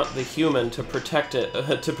don't want the human to protect it,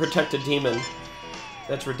 to protect a demon.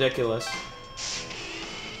 That's ridiculous.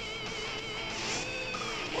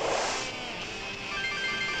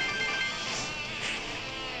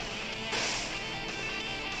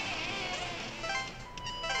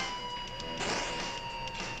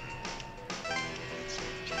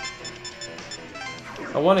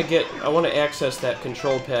 I want to access that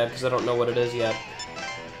control pad because I don't know what it is yet.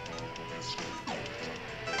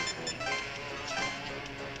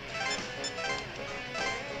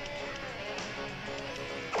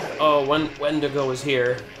 Oh, Wendigo is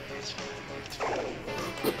here.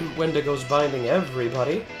 Wendigo's binding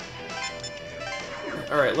everybody.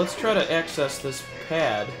 Alright, let's try to access this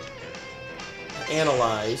pad.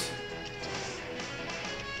 Analyze.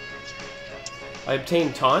 I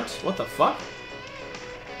obtained Taunt? What the fuck?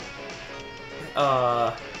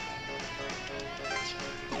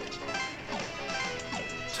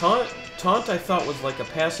 Taunt I thought was like a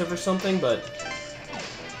passive or something, but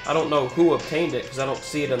I don't know who obtained it because I don't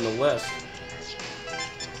see it in the list.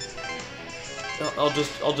 I'll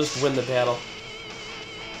just win the battle.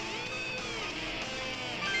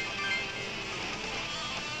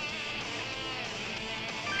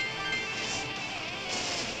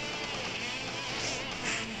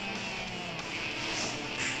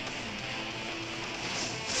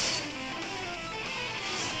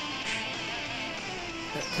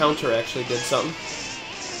 That counter actually did something.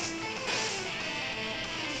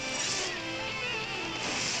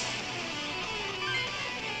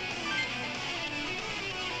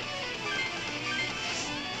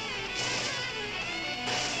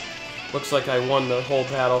 Looks like I won the whole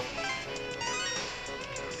battle.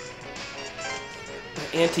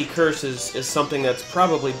 Anti-Curse is something that's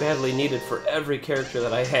probably badly needed for every character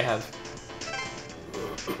that I have.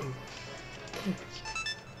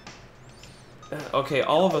 Okay,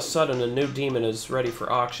 all of a sudden a new demon is ready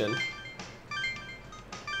for auction.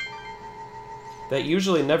 That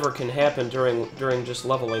usually never can happen during just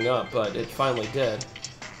leveling up, but it finally did.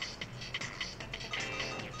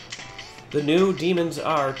 The new demons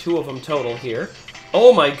are 2 of them total here.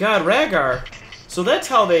 Oh my god, Rhaegar! So that's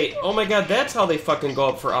how they... Oh my god, that's how they fucking go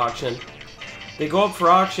up for auction. They go up for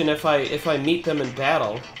auction if I meet them in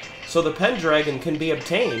battle. So the Pendragon can be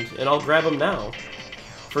obtained, and I'll grab them now.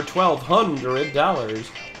 For $1,200.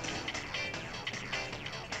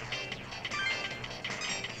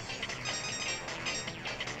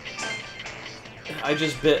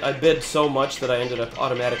 I bid so much that I ended up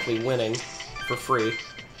automatically winning for free.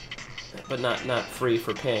 But not free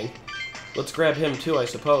for paying. Let's grab him too, I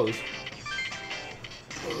suppose.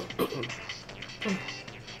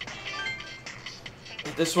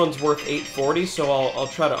 This one's worth $840, so I'll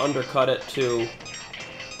try to undercut it to...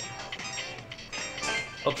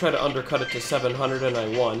 I'll try to undercut it to 700, and I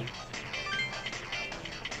won.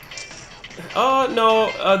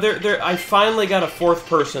 No, I finally got a 4th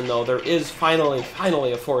person, though. There is finally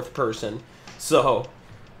a 4th person. So...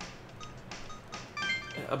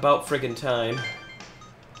 About friggin' time.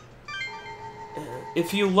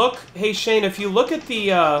 If you look... Hey, Shane, if you look at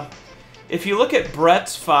the, if you look at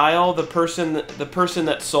Brett's file, the person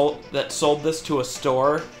that sold this to a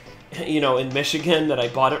store, you know, in Michigan that I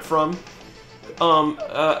bought it from,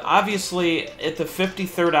 obviously, at the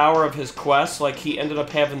 53rd hour of his quest, like, he ended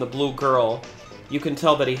up having the blue girl. You can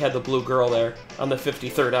tell that he had the blue girl there on the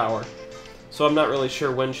 53rd hour. So I'm not really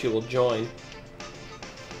sure when she will join.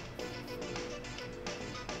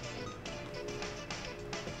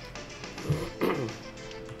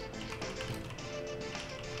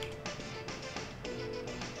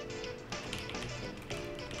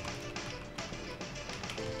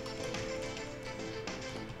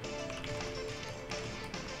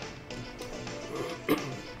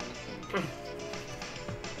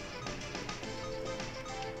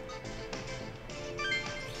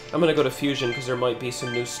 I'm gonna go to Fusion because there might be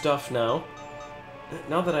some new stuff now.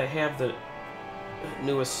 Now that I have the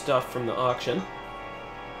newest stuff from the auction.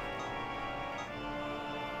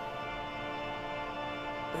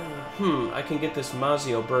 I can get this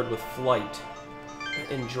Mazio bird with flight.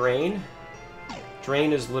 And drain?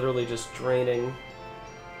 Drain is literally just draining.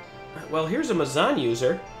 Well, here's a Mazan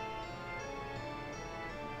user.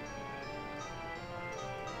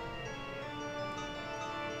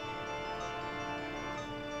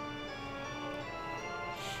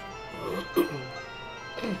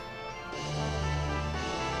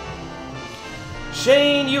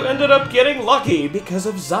 Shane, you ended up getting lucky because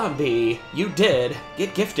of Zombie. You did.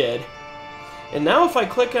 Get gifted. And now if I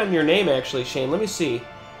click on your name, actually, Shane, let me see.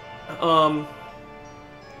 I'm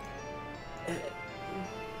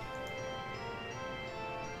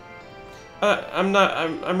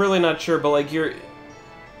really not sure, but like you're...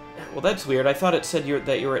 Well, that's weird. I thought it said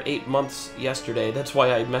that you were at 8 months yesterday. That's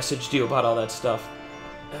why I messaged you about all that stuff.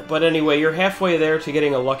 But anyway, you're halfway there to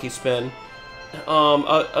getting a lucky spin.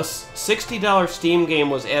 A $60 Steam game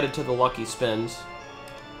was added to the lucky spins.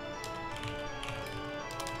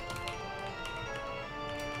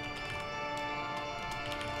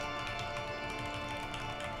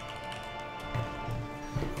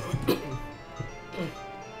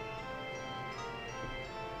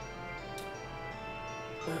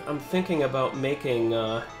 I'm thinking about making,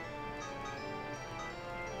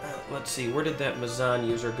 let's see, where did that Mazan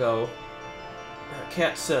user go?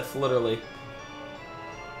 Cat Sith, literally.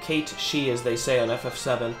 Kate She, as they say on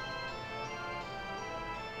FF7.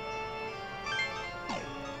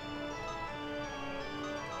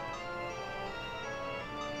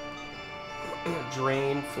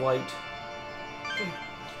 Drain, Flight.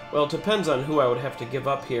 Well, it depends on who I would have to give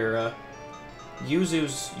up here.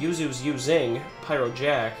 Yuzu's Yuzing, Pyro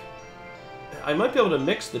Jack. I might be able to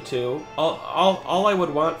mix the two. All I would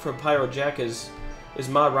want from Pyro Jack is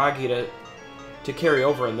Ma Ragi to carry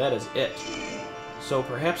over, and that is it. So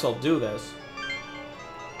perhaps I'll do this.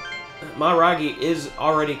 Ma Ragi is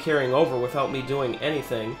already carrying over without me doing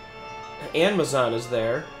anything. And Mazan is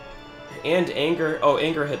there. And Anger... Oh,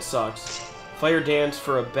 Anger Hit sucks. Fire Dance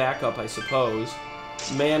for a backup, I suppose.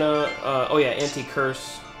 Mana... oh yeah,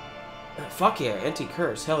 Anti-Curse. Fuck yeah,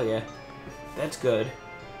 Anti-Curse. Hell yeah. That's good.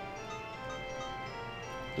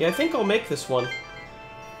 Yeah, I think I'll make this one.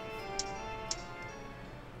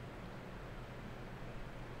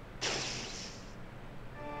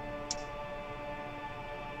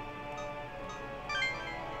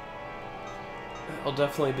 I'll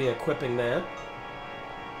definitely be equipping that.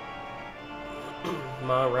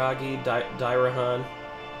 Ma Ragi, Dairahan.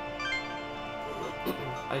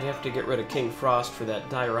 I'd have to get rid of King Frost for that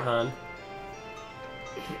Dairahan.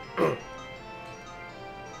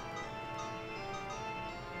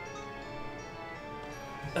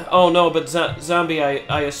 Oh no, but Zombie,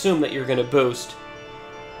 I assume that you're gonna boost.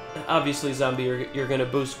 Obviously, Zombie, you're gonna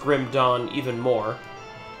boost Grim Dawn even more.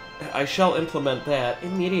 I shall implement that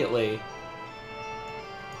immediately.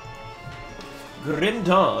 Grim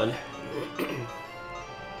Dawn.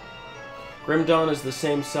 Grim Dawn is the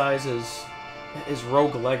same size as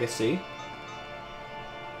Rogue Legacy.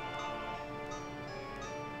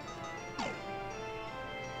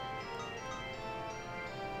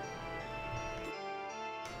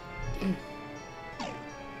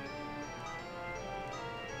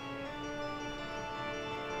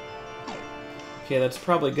 Okay, that's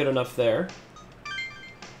probably good enough there.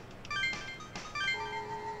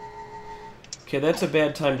 Okay, that's a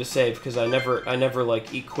bad time to save because I never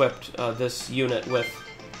like equipped this unit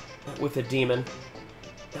with a demon.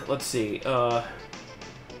 Let's see.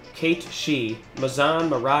 Kate She, Mazan,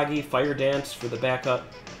 Maragi, Fire Dance for the backup.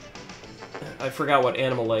 I forgot what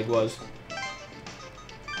Animal Leg was.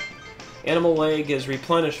 Animal Leg is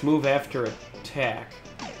replenish move after attack.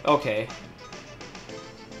 Okay.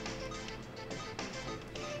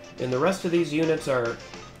 And the rest of these units are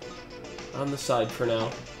on the side for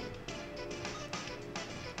now.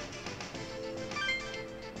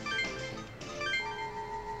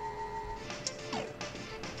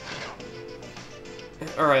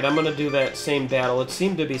 Alright, I'm gonna do that same battle. It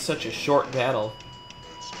seemed to be such a short battle.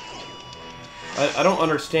 I don't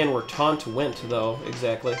understand where Taunt went, though,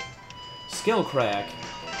 exactly. Skill Crack.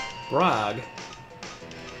 Brog.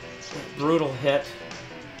 Brutal Hit.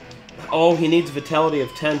 Oh, he needs Vitality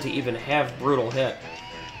of 10 to even have Brutal Hit.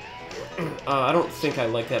 I don't think I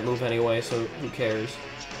like that move anyway, so who cares?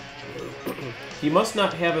 He must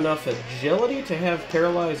not have enough agility to have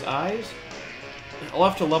Paralyzed Eyes? I'll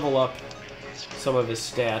have to level up some of his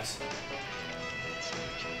stats.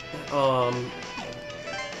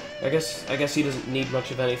 I guess he doesn't need much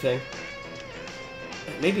of anything.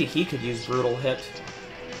 Maybe he could use Brutal Hit.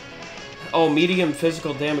 Oh, medium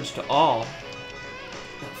physical damage to all.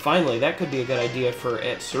 Finally, that could be a good idea for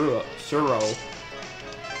Atsuro.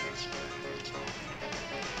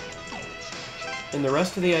 And the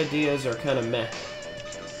rest of the ideas are kind of meh.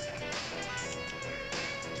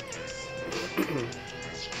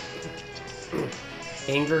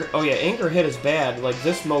 Anger? Oh yeah, Anger Hit is bad. Like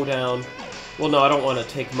this Mowdown... Well, no, I don't want to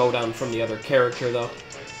take Mowdown from the other character, though.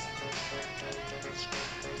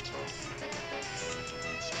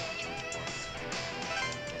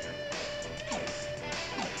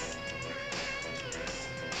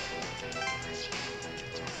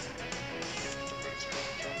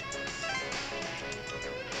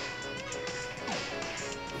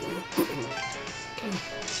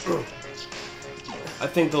 I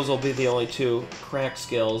think those will be the only two crack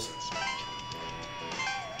skills.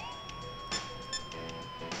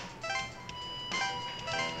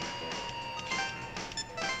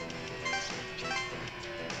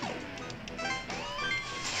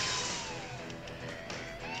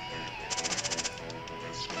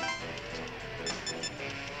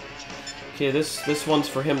 Okay, this one's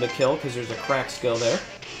for him to kill because there's a crack skill there.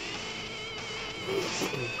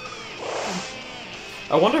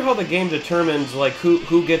 I wonder how the game determines like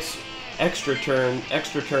who gets extra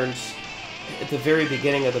turns at the very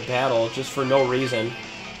beginning of the battle just for no reason.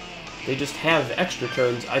 They just have extra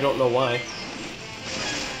turns. I don't know why.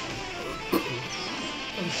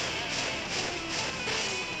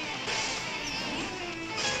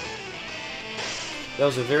 That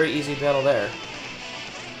was a very easy battle there.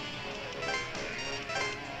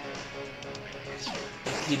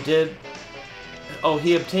 He did... Oh,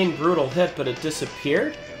 he obtained brutal hit, but it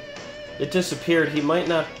disappeared? It disappeared. He might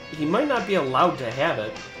not be allowed to have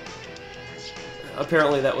it.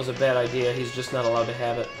 Apparently that was a bad idea. He's just not allowed to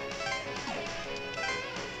have it.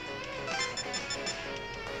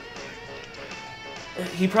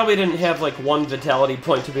 He probably didn't have like one vitality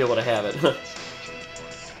point to be able to have it.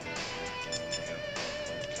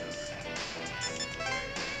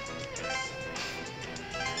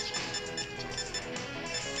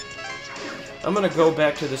 I'm gonna go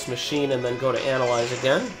back to this machine and then go to analyze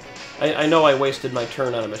again. I know I wasted my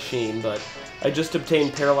turn on a machine, but I just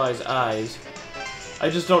obtained paralyzed eyes. I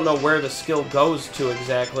just don't know where the skill goes to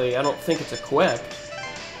exactly. I don't think it's equipped.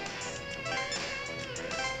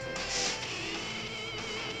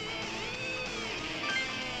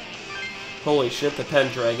 Holy shit, the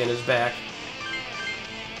Pendragon is back.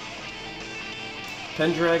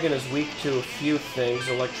 Pendragon is weak to a few things,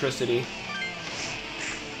 electricity.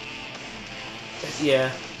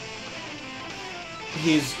 Yeah.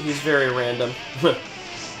 He's very random.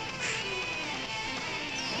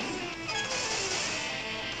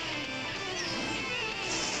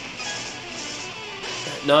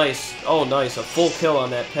 Nice. Oh, nice. A full kill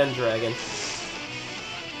on that Pendragon.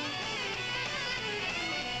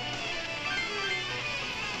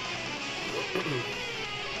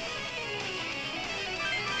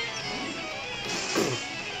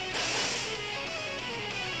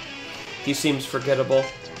 He seems forgettable.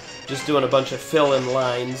 Just doing a bunch of fill-in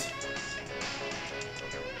lines.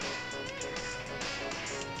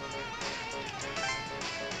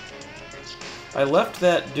 I left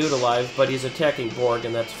that dude alive, but he's attacking Borg,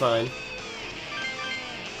 and that's fine.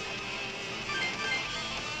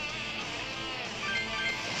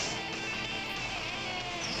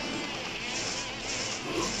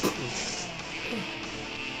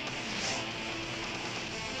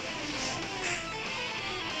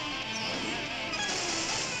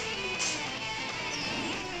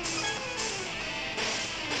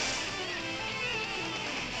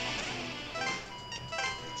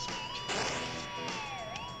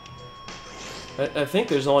 I think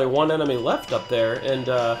there's only one enemy left up there, and,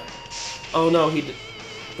 oh no,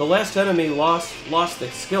 the last enemy lost the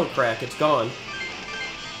skill crack. It's gone.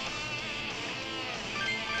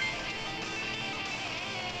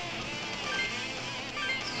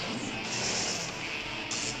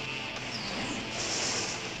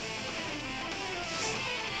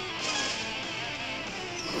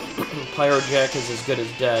 Pyrojack is as good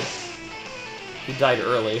as dead. He died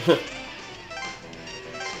early.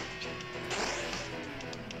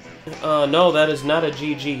 No, that is not a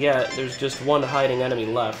GG yet. There's just one hiding enemy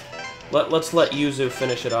left. Let's let Yuzu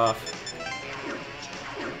finish it off.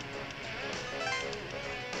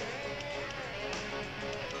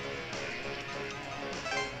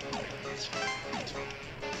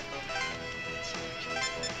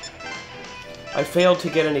 I failed to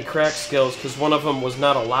get any crack skills because one of them was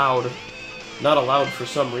not allowed. Not allowed for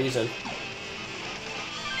some reason.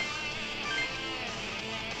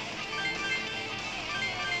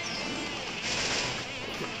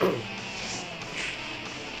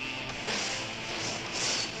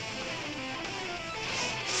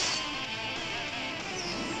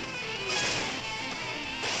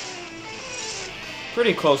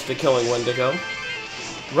 Pretty close to killing Wendigo.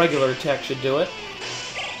 Regular attack should do it.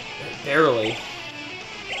 Barely.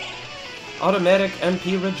 Automatic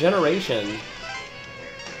MP regeneration.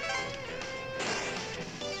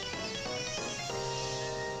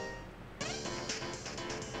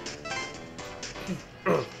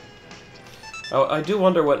 Oh, I do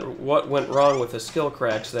wonder what went wrong with the skill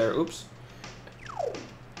cracks there. Oops.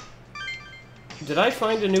 Did I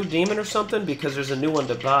find a new demon or something? Because there's a new one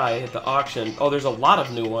to buy at the auction. Oh, there's a lot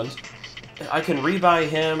of new ones. I can rebuy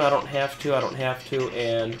him. I don't have to,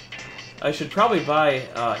 and I should probably buy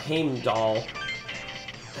Heimdall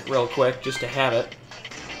real quick, just to have it.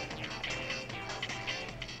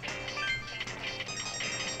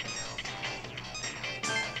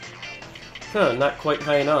 Huh, not quite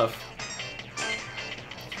high enough.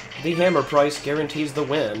 The hammer price guarantees the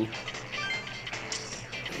win.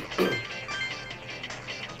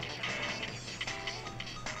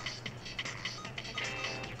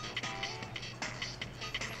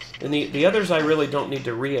 And the others I really don't need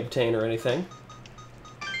to re-obtain or anything.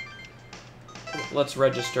 Let's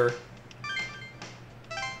register.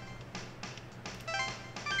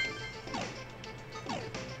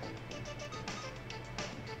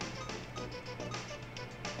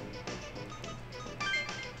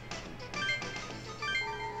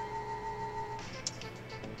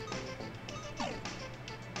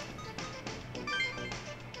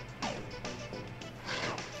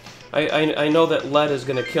 I know that lead is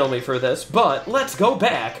going to kill me for this, but let's go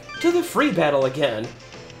back to the free battle again.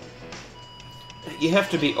 You have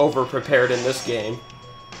to be over-prepared in this game.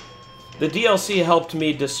 The DLC helped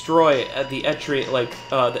me destroy the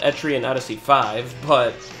Etri in Odyssey 5,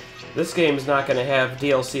 but this game is not going to have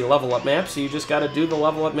DLC level-up maps, so you just got to do the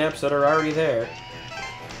level-up maps that are already there.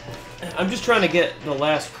 I'm just trying to get the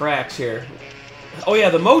last cracks here. Oh yeah,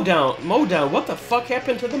 the Mowdown. What the fuck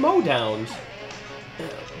happened to the Mowdowns?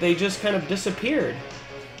 They just kind of disappeared.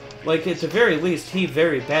 Like, at the very least, he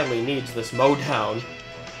very badly needs this Mowdown.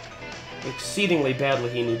 Exceedingly badly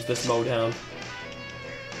he needs this Mowdown.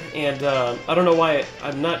 And, I don't know why,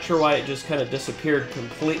 I'm not sure why it just kind of disappeared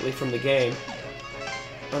completely from the game.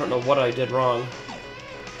 I don't know what I did wrong.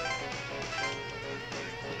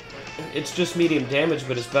 It's just medium damage,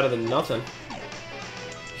 but it's better than nothing.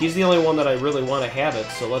 He's the only one that I really want to have it,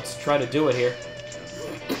 so let's try to do it here.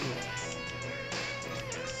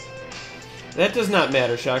 That does not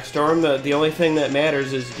matter, Shockstorm. The only thing that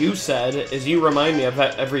matters, as you said, as you remind me of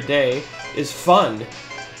that every day, is fun.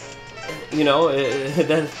 You know,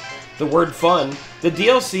 the word fun. The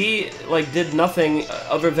DLC, like, did nothing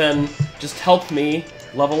other than just help me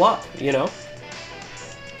level up, you know?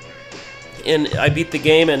 And I beat the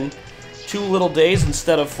game in 2 little days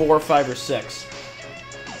instead of 4, 5, or 6.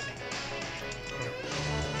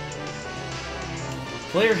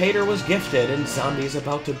 Player Hater was gifted, and Zombie's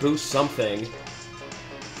about to boost something.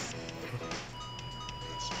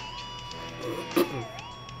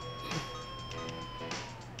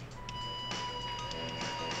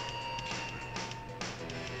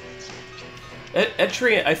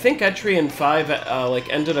 Etri, I think Etrian 5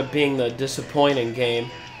 like ended up being the disappointing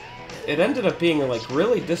game. It ended up being like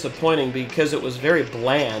really disappointing because it was very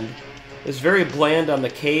bland. It was very bland on the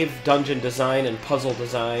cave dungeon design and puzzle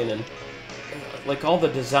design and like all the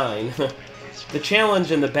design. The challenge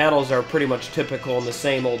and the battles are pretty much typical and the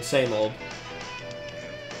same old, same old.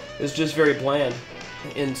 It's just very bland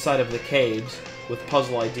inside of the caves with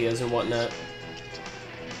puzzle ideas and whatnot.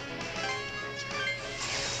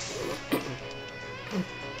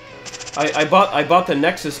 I bought the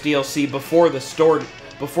Nexus DLC before the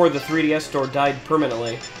 3DS store died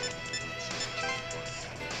permanently.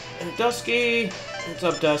 And Dusky, what's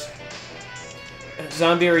up, Dusk?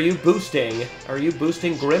 Zombie, are you boosting? Are you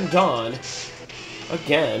boosting Grim Dawn?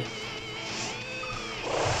 Again.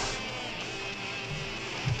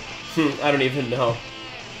 I don't even know.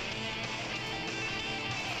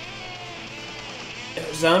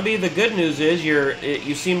 Zombie, the good news is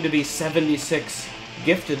you seem to be 76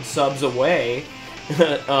 gifted subs away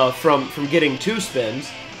from getting 2 spins,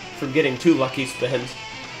 from getting 2 lucky spins.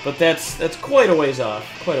 But that's quite a ways off,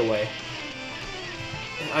 quite a way.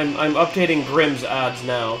 I'm updating Grimm's odds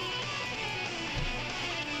now.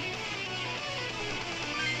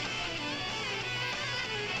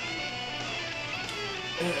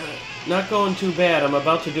 Not going too bad. I'm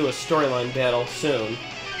about to do a storyline battle soon.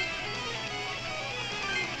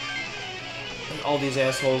 All these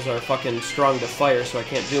assholes are fucking strong to fire, so I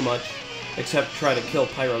can't do much except try to kill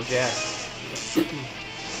Pyro Jack.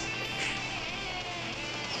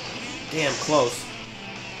 Damn close.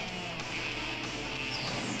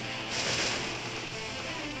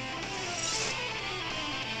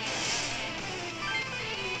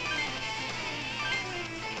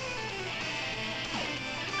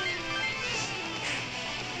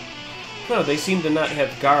 No, they seem to not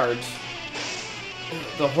have guards.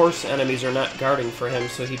 The horse enemies are not guarding for him,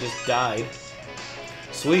 so he just died.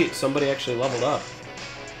 Sweet, somebody actually leveled up.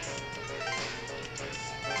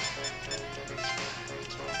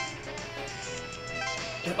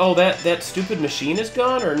 Oh, that stupid machine is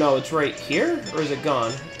gone? Or no, it's right here? Or is it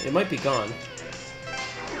gone? It might be gone.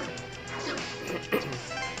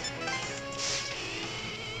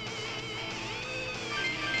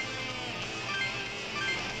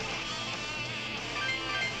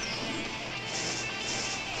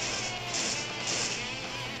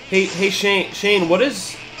 Hey Shane, what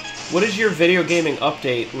is your video gaming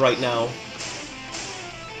update right now?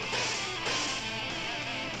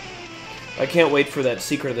 I can't wait for that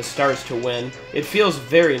Secret of the Stars to win. It feels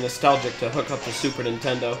very nostalgic to hook up the Super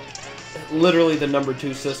Nintendo. Literally the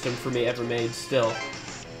 #2 system for me ever made, still.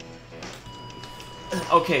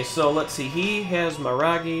 Okay, so let's see. He has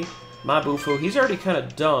Maragi, Mabufu. He's already kind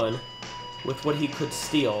of done with what he could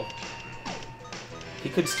steal. He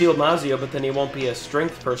could steal Mazio, but then he won't be a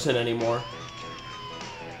strength person anymore.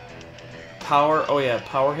 Power. Oh yeah,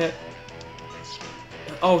 power hit.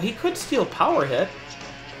 Oh, he could steal power hit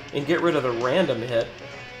and get rid of the random hit.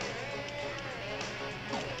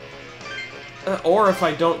 Or if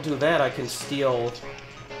I don't do that, I can steal...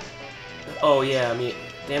 Oh yeah, I mean,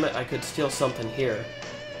 damn it, I could steal something here.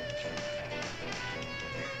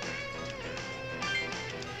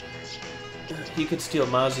 He could steal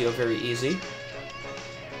Mazio very easy.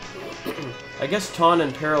 I guess Taunt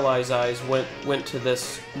and Paralyze Eyes went to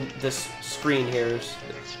this screen here.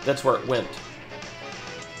 That's where it went.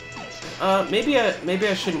 Maybe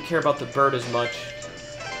I shouldn't care about the bird as much.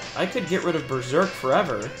 I could get rid of Berserk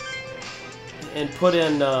forever and put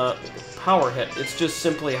in Power Hit. It's just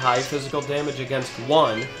simply high physical damage against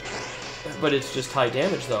one, but it's just high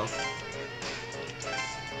damage though.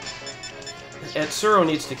 Etsuro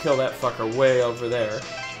needs to kill that fucker way over there.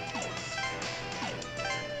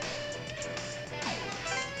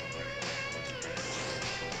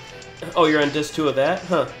 Oh, you're on disc 2 of that?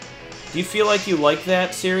 Huh. Do you feel like you like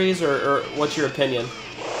that series, or what's your opinion?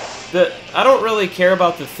 I don't really care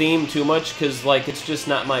about the theme too much, because, like, it's just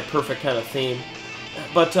not my perfect kind of theme.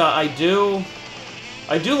 But I do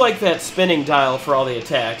like that spinning dial for all the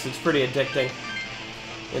attacks. It's pretty addicting.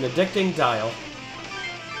 An addicting dial.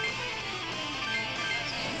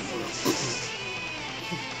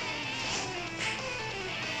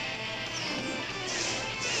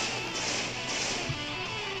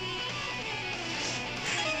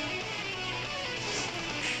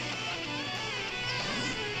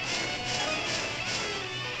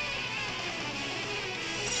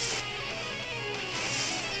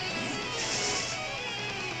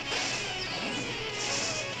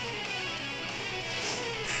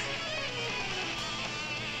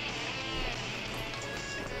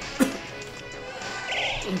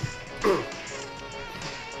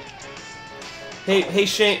 Hey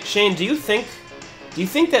Shane, do you think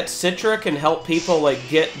that Citra can help people like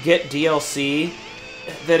get DLC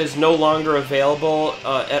that is no longer available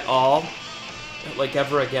at all, like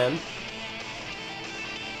ever again?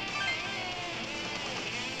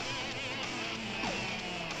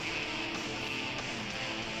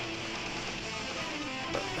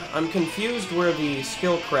 I'm confused where the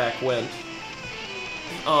skill crack went.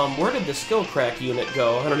 Where did the skill crack unit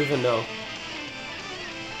go? I don't even know.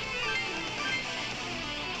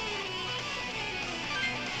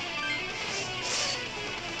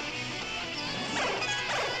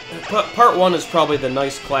 Part 1 is probably the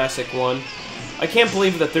nice classic one. I can't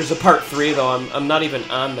believe that there's a Part 3 though. I'm not even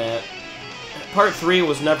on that. Part 3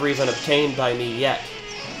 was never even obtained by me yet.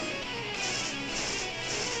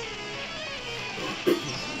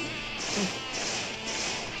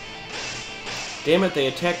 Damn it, they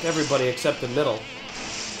attacked everybody except the middle.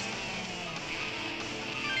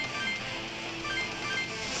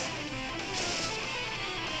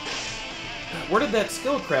 Where did that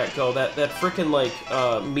skill crack go? That frickin' like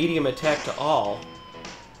medium attack to all.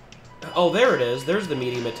 Oh, there it is. There's the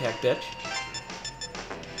medium attack, bitch.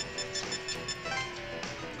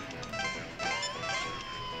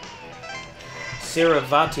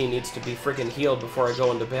 Saravati needs to be frickin' healed before I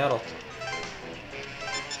go into battle.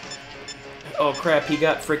 Oh crap, he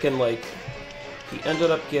got frickin' like... He ended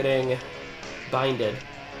up getting binded.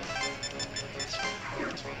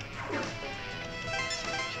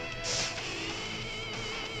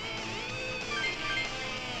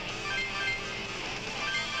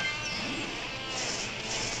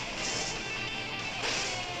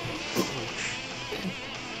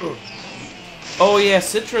 Oh yeah,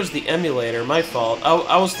 Citra's the emulator, my fault.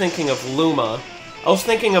 I was thinking of Luma. I was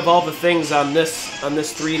thinking of all the things on this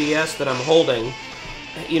 3DS that I'm holding,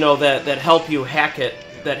 you know, that help you hack it,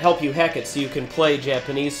 so you can play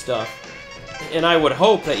Japanese stuff. And I would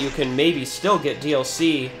hope that you can maybe still get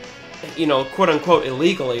DLC, you know, quote unquote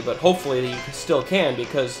illegally, but hopefully you still can,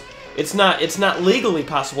 because it's not legally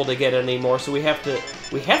possible to get it anymore, so we have to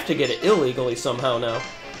get it illegally somehow now.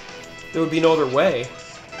 There would be no other way.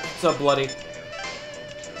 What's up, Bloody?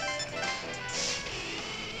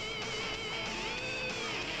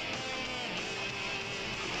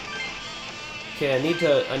 Okay,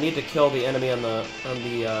 I need to kill the enemy on the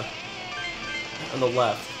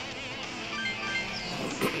left.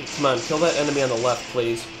 Come on, kill that enemy on the left,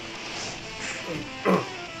 please.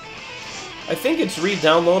 I think it's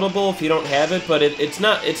re-downloadable if you don't have it, but it's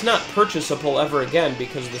not purchasable ever again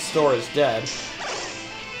because the store is dead.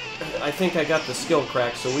 I think I got the skill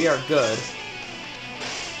crack, so we are good.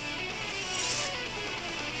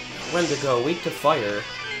 Wendigo, weak to fire.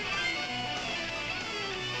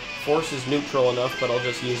 Force is neutral enough, but I'll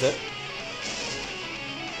just use it.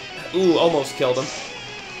 Ooh, almost killed him.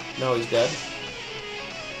 Now he's dead.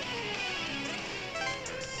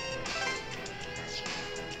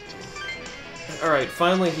 Alright,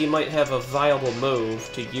 finally he might have a viable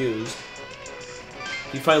move to use.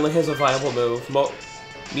 He finally has a viable move.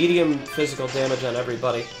 Medium physical damage on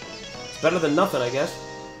everybody. It's better than nothing, I guess.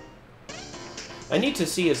 I need to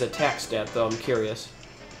see his attack stat, though. I'm curious.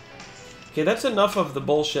 Okay, that's enough of the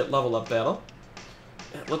bullshit level up battle.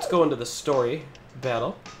 Let's go into the story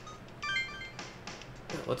battle.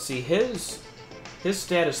 Let's see, his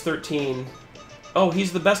stat is 13. Oh,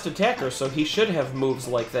 he's the best attacker, so he should have moves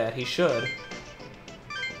like that. He should.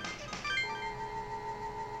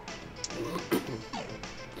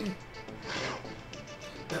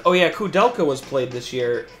 Oh yeah, Kudelka was played this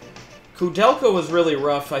year. Kudelka was really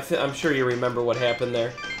rough. I'm sure you remember what happened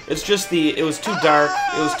there. It's just it was too dark.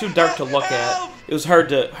 It was too dark to look at. It was hard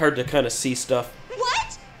to kind of see stuff.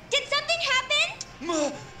 What? Did something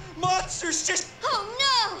happen? Monsters just...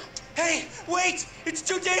 Oh no! Hey, wait! It's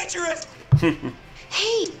too dangerous!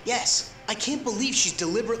 Hey! Yes, I can't believe she's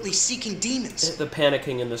deliberately seeking demons. The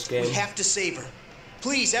panicking in this game. We have to save her.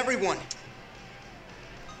 Please, everyone.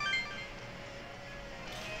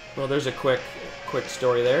 Well, there's a quick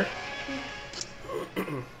story there.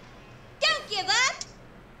 Don't give up!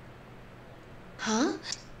 Huh?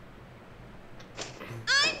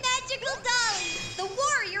 I'm Magical Dolly, the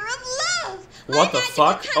warrior of love! What the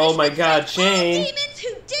fuck? Oh my god, Shane! Demons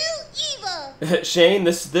who do evil! Shane,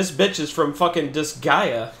 this bitch is from fucking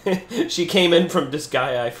Disgaea. She came in from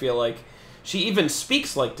Disgaea, I feel like. She even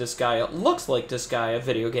speaks like Disgaea, looks like Disgaea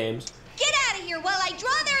video games. Get out of here while I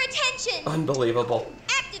draw their attention! Unbelievable.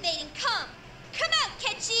 Activating, come! Come out,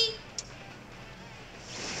 Ketchy!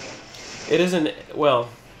 It isn't, well,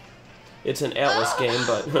 it's an Atlas game,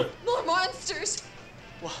 but... More monsters!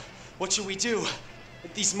 What should we do?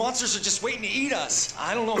 These monsters are just waiting to eat us.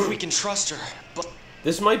 I don't know if we can trust her, but...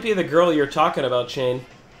 This might be the girl you're talking about, Shane.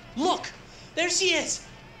 Look! There she is!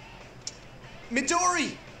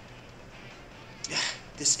 Midori!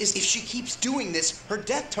 If she keeps doing this, her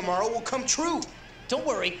death tomorrow will come true. Don't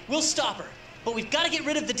worry, we'll stop her. But we've got to get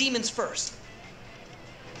rid of the demons first.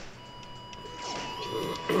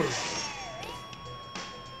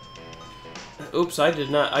 Oops, I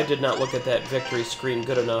did not look at that victory screen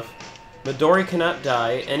good enough. Midori cannot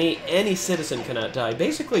die. Any citizen cannot die.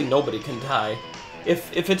 Basically, nobody can die.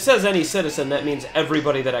 If it says any citizen, that means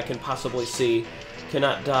everybody that I can possibly see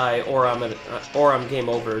cannot die, or I'm game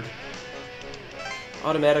overed.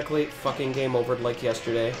 Automatically fucking game overed like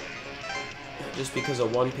yesterday. Just because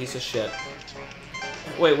of one piece of shit.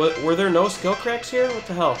 Wait, were there no skill cracks here? What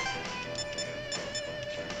the hell?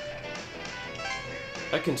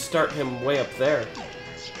 I can start him way up there.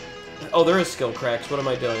 Oh, there is skill cracks. What am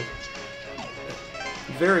I doing?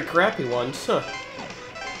 Very crappy ones, huh?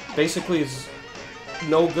 Basically,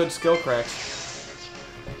 no good skill cracks.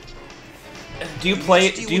 Do you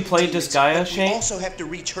play Disgaea, Shane? We also have to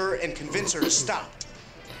reach her and convince her to stop.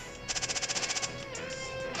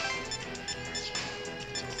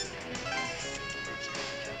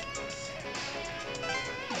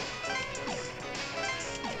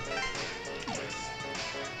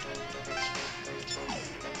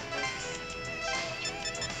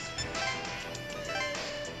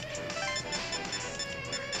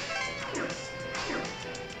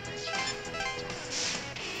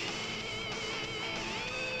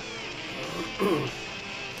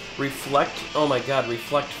 Reflect? Oh my god,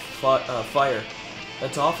 reflect fire.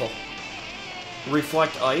 That's awful.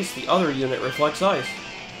 Reflect ice? The other unit reflects ice.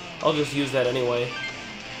 I'll just use that anyway.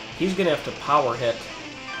 He's gonna have to power hit.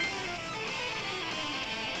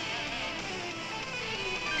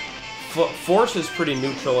 Force is pretty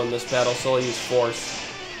neutral in this battle, so I'll use force.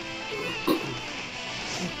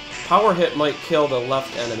 Power hit might kill the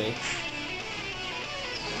left enemy.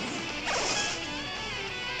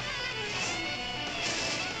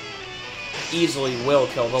 Easily will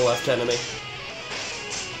kill the left enemy.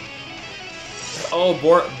 Oh,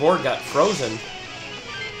 Borg got frozen.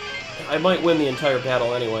 I might win the entire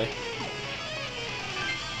battle anyway.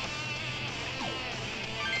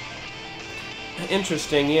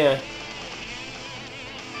 Interesting, yeah.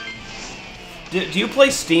 Do you play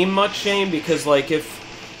Steam much, Shane? Because, like, if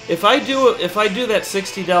If I do that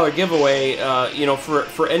 $60 giveaway, you know,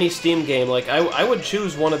 for any Steam game, like I would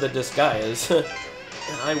choose one of the Disgaias.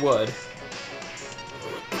 I would.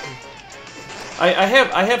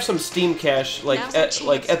 I have some Steam cash like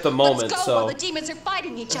at the moment, Let's go so while the demons are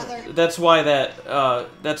fighting each other. that's why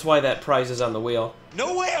that prize is on the wheel.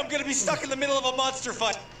 No way I'm gonna be stuck in the middle of a monster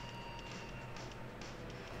fight.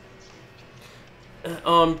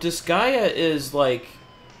 Disgaea is like,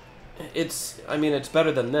 I mean, it's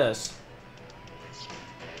better than this.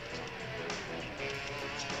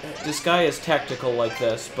 Disgaea is tactical like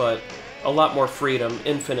this, but a lot more freedom,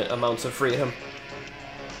 infinite amounts of freedom.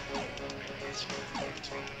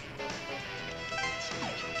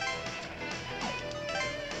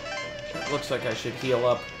 Looks like I should heal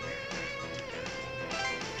up.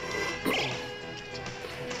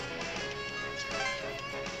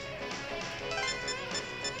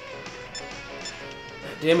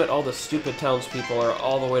 Damn it, all the stupid townspeople are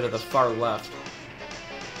all the way to the far left.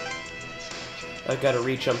 I've got to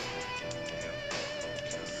reach them.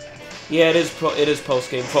 Yeah, it is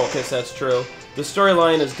post-game focus, that's true. The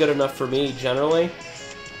storyline is good enough for me, generally.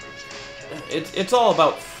 It's all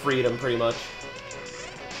about freedom, pretty much.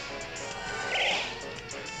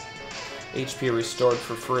 HP restored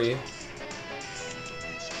for free.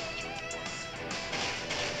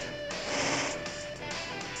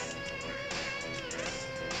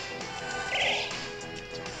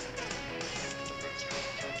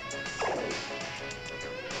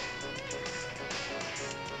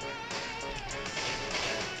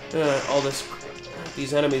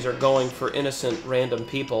 These enemies are going for innocent random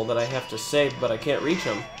people that I have to save, but I can't reach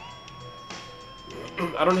them.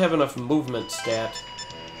 I don't have enough movement stat.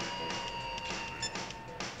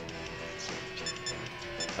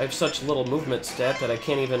 I have such little movement stat that I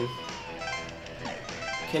can't even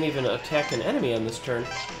attack an enemy on this turn.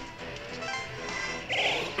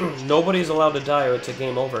 Nobody's allowed to die or it's a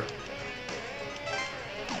game over.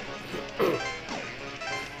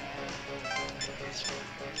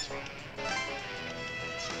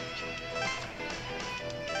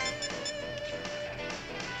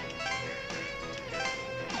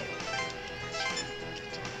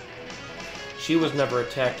 She was never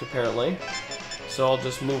attacked, apparently. So I'll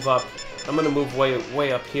just move up. I'm gonna move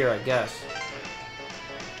way up here, I guess.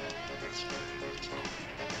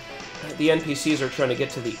 The NPCs are trying to get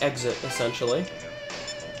to the exit, essentially.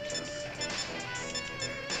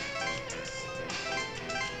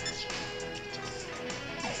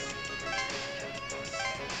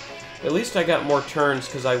 At least I got more turns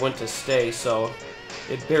because I went to stay, so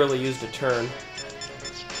it barely used a turn.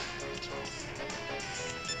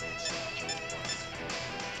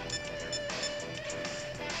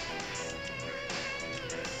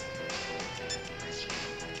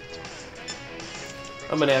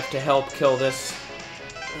 I'm gonna have to help kill this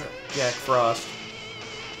Jack Frost.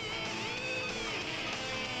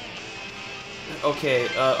 Okay,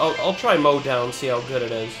 I'll try Mow Down, see how good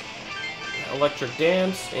it is. Electric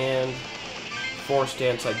Dance and Force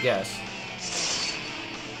Dance, I guess.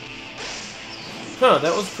 Huh,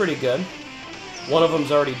 that was pretty good. One of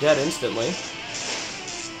them's already dead instantly.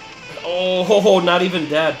 Oh, not even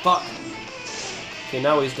dead. Fuck. Okay,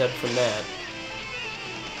 now he's dead from that.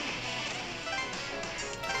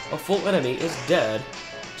 A full enemy is dead.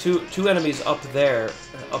 Two enemies up there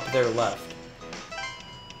left.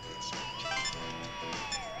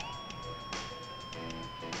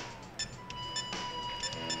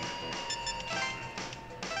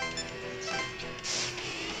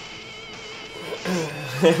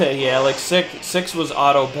 Yeah, like six was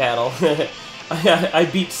auto battle. I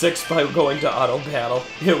beat 6 by going to auto battle.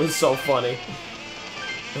 It was so funny.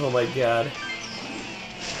 Oh my god.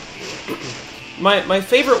 My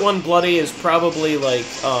favorite one, Bloody, is probably like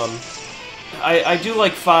I do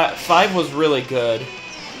like 5. 5 was really good.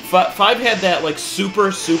 5 had that like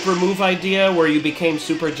super move idea where you became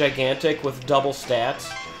super gigantic with double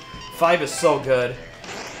stats. 5 is so good.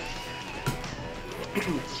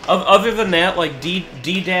 Other than that, like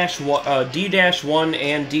D-1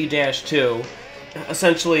 and D-2,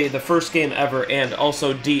 essentially the first game ever, and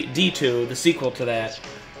also D2, the sequel to that,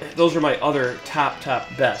 those are my other top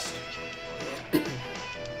best.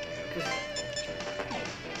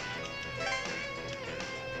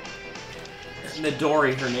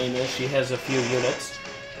 Midori, her name is. She has a few units.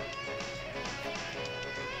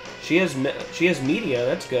 She has media.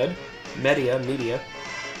 That's good. Media.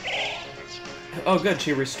 Oh, good.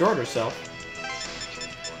 She restored herself.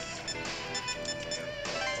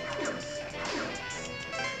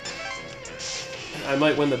 I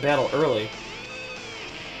might win the battle early.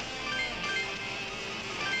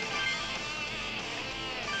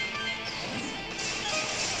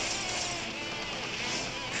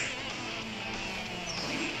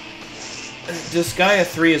 Disgaea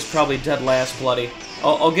 3 is probably dead last, Bloody.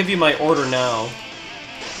 I'll give you my order now.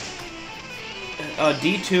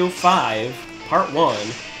 D2, 5, Part 1,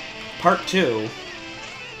 Part 2,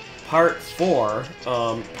 Part 4,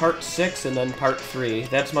 Part 6, and then Part 3.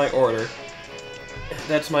 That's my order.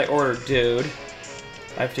 That's my order, dude.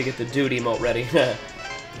 I have to get the dude emote ready.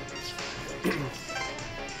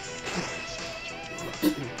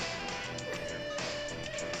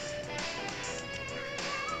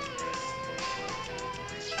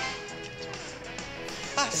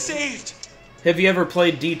 I'm saved! Have you ever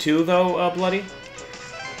played D2, though, Bloody?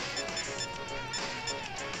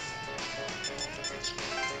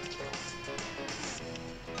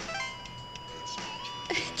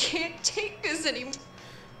 I can't take this anymore.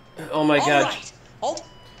 Oh my god. Alright. Oh,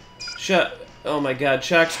 Oh my god,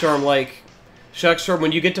 Shockstorm, like... Shockstorm,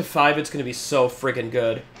 when you get to 5, it's gonna be so friggin'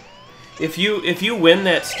 good. If you win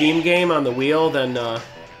that Steam game on the wheel, then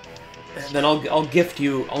I'll gift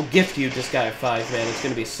you Disgaea 5, man. It's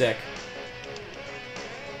gonna be sick.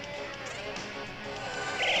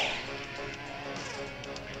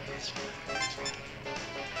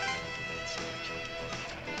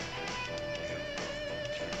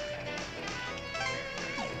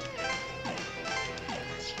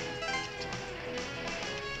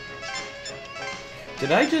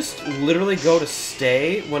 Did I just literally go to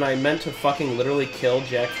stay when I meant to fucking literally kill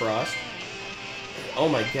Jack Frost? Oh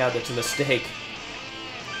my god, that's a mistake.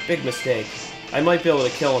 Big mistake. I might be able to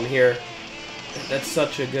kill him here. That's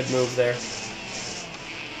such a good move there.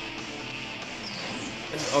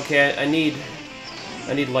 Okay, I need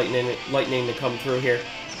lightning to come through here.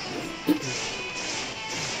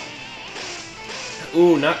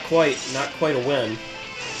 Ooh, not quite a win.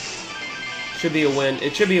 Should be a win.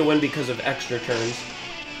 It should be a win because of extra turns.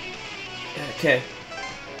 Okay.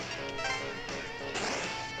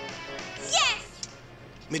 Yes!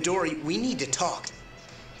 Midori, we need to talk.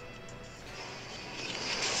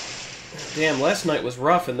 Damn, last night was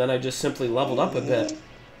rough, and then I just simply leveled up a bit.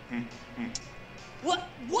 what?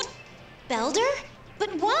 What? Belder?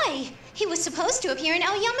 But why? He was supposed to appear in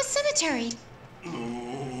Aoyama Cemetery.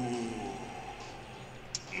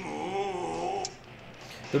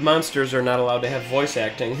 The monsters are not allowed to have voice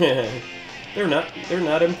acting. They're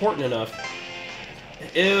not important enough.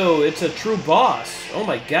 Ew, it's a true boss. Oh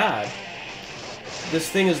my god. This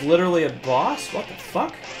thing is literally a boss? What the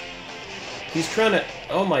fuck? He's trying to...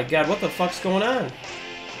 Oh my god, what the fuck's going on?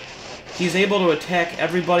 He's able to attack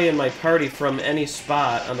everybody in my party from any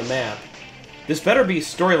spot on the map. This better be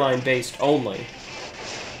storyline based only.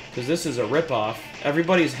 Because this is a ripoff.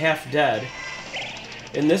 Everybody's half dead.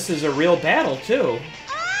 And this is a real battle, too.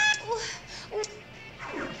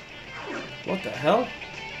 What the hell?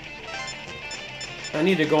 I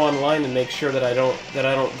need to go online and make sure that I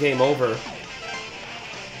don't game over.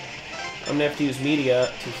 I'm gonna have to use media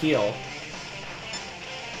to heal.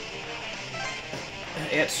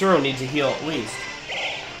 Atsuro needs a heal at least.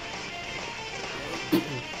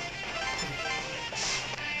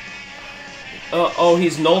 Oh,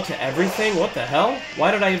 he's null to everything? What the hell?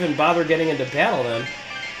 Why did I even bother getting into battle then?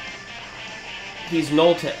 He's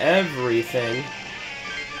null to everything.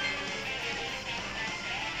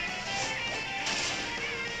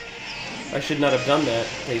 I should not have done that,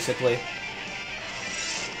 basically.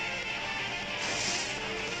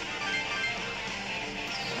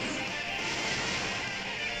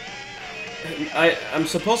 I'm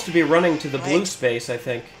supposed to be running to the blue space, I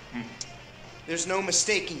think. There's no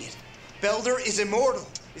mistaking it. Belder is immortal.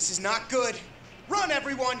 This is not good. Run,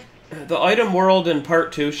 everyone! The item world in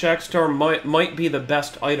Part 2, Shockstorm might be the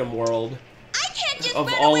best item world I can't just of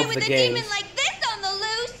run all away of with the a games. demon like this on the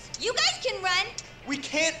loose. You guys can run. We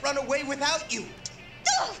can't run away without you.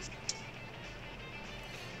 Ugh.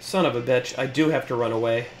 Son of a bitch, I do have to run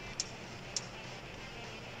away.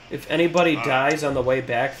 If anybody dies on the way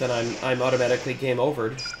back, then I'm automatically game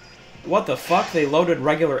overed. What the fuck? They loaded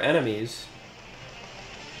regular enemies.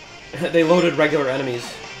 They loaded regular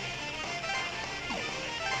enemies.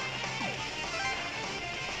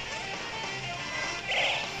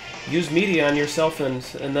 Use media on yourself and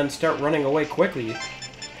then start running away quickly.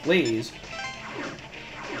 Please.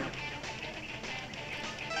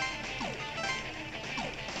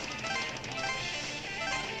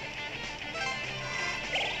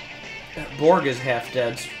 Borg is half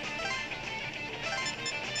dead.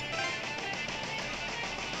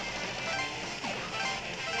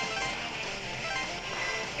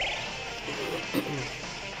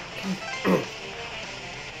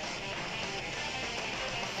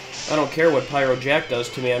 I don't care what Pyro Jack does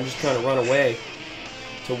to me, I'm just trying to run away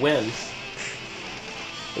to win.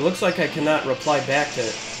 It looks like I cannot reply back to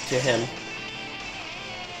him.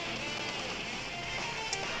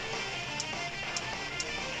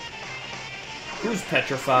 Who's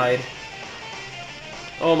petrified?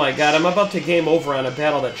 Oh my god, I'm about to game over on a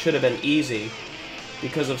battle that should have been easy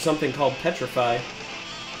because of something called petrify.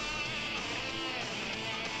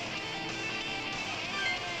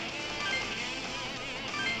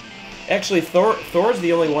 Actually, Thor's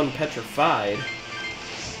the only one petrified.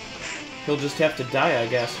 He'll just have to die, I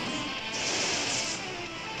guess.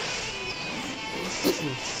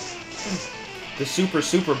 The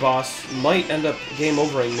super boss might end up game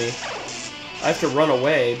overing me. I have to run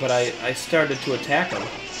away, but I started to attack him.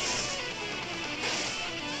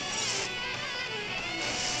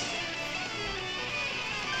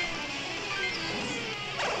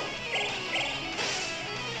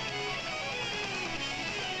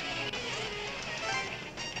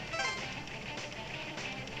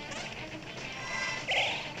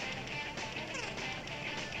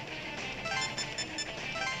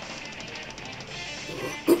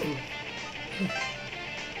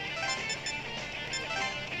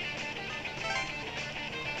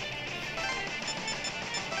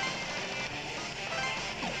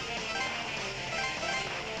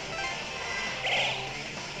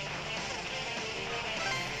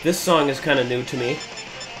 This song is kind of new to me.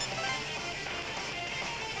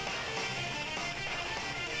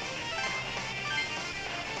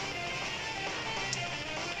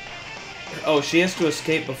 Oh, she has to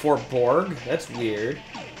escape before Borg? That's weird.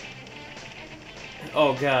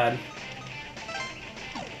 Oh, God.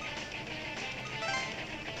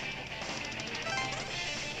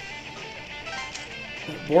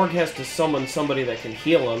 Borg has to summon somebody that can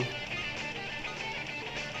heal him.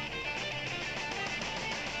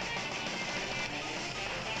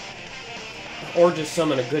 Or just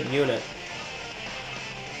summon a good unit.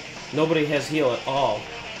 Nobody has heal at all.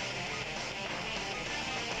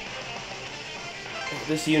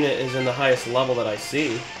 This unit is in the highest level that I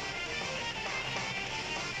see.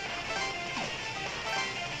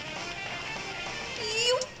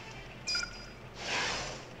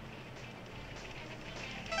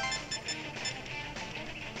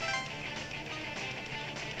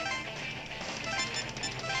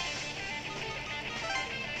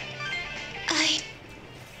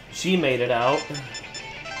 She made it out.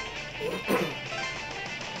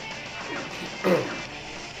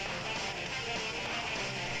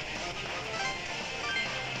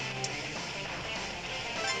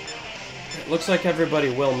 Looks like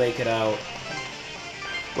everybody will make it out.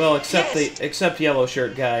 Well, except Yellow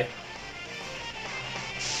Shirt Guy.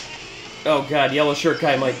 Oh god, Yellow Shirt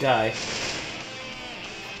Guy might die.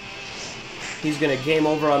 He's gonna game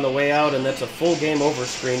over on the way out, and that's a full game over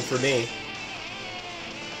screen for me.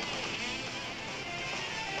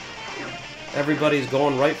 Everybody's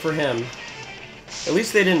going right for him. At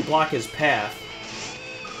least they didn't block his path.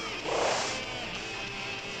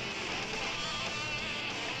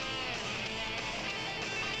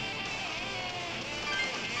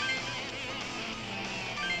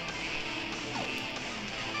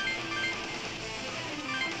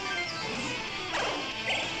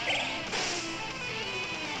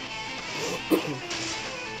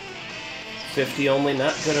 $50 only,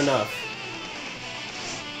 not good enough.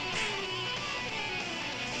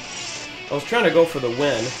 I was trying to go for the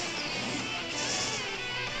win.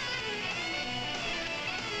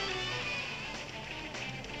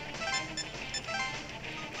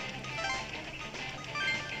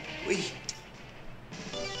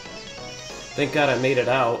 Thank God I made it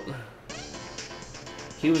out.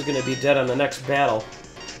 He was going to be dead on the next battle.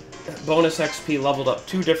 Bonus XP leveled up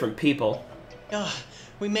 2 different people.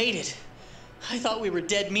 We made it. I thought we were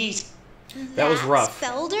dead meat. That was rough.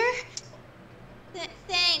 Felder?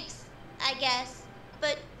 Thanks, I guess.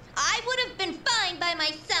 But I would have been fine by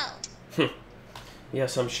myself.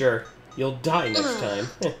 Yes, I'm sure. You'll die next time.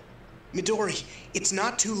 Midori, it's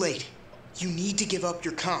not too late. You need to give up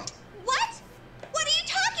your comp. What? What are you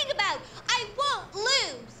talking about? I won't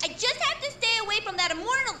lose. I just have to stay away from that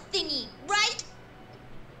immortal thingy, right?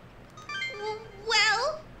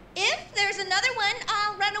 Well, if there's another one,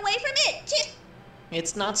 I'll run away from it, too.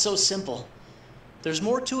 It's not so simple. There's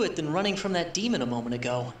more to it than running from that demon a moment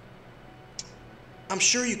ago. I'm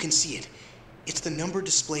sure you can see it. It's the number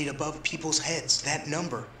displayed above people's heads. That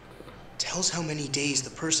number tells how many days the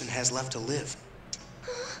person has left to live.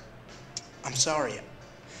 I'm sorry.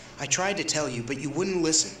 I tried to tell you, but you wouldn't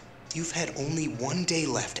listen. You've had only 1 day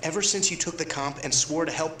left ever since you took the comp and swore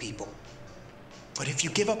to help people. But if you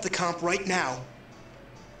give up the comp right now...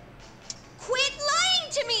 Quit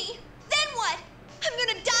lying to me! Then what? I'm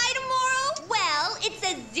gonna die tomorrow? Well, it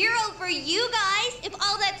says 0 for you guys. If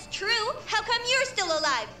all that's true, how come you're still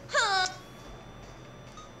alive? Huh?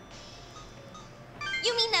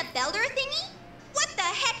 You mean that Belder thingy? What the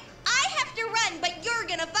heck? I have to run, but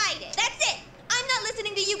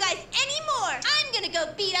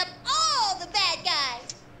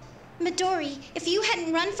Midori, if you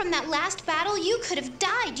hadn't run from that last battle, you could have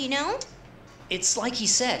died, you know? It's like he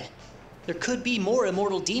said. There could be more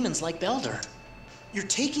immortal demons like Belder. You're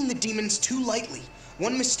taking the demons too lightly.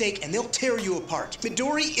 One mistake and they'll tear you apart.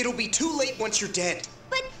 Midori, it'll be too late once you're dead.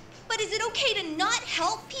 But is it okay to not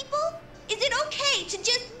help people? Is it okay to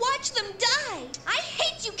just watch them die? I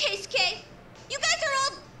hate you, Keisuke! You guys are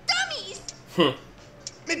all dummies!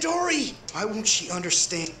 Midori! Why won't she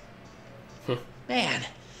understand? Man,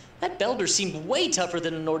 that Belder seemed way tougher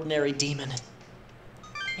than an ordinary demon.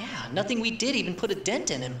 Yeah, nothing we did even put a dent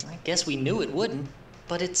in him. I guess we knew it wouldn't.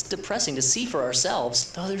 But it's depressing to see for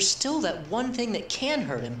ourselves, though there's still that one thing that can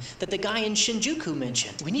hurt him that the guy in Shinjuku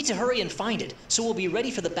mentioned. We need to hurry and find it, so we'll be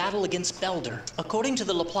ready for the battle against Belder. According to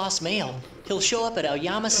the Laplace Mail, he'll show up at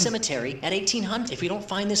Aoyama Cemetery at 1800. If we don't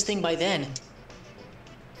find this thing by then...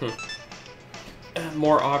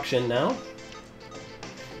 More auction now.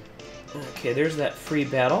 Okay, there's that free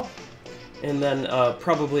battle. And then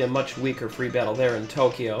probably a much weaker free battle there in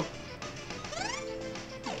Tokyo.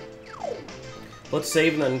 Let's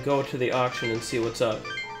save and then go to the auction and see what's up.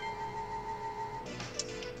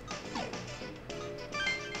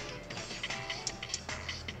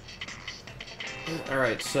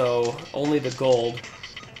 Alright, so only the gold.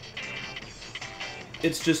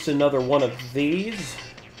 It's just another one of these,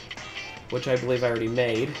 which I believe I already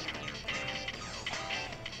made.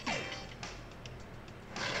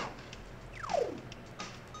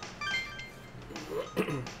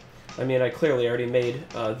 I mean, I clearly already made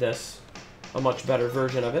this. A much better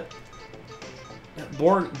version of it.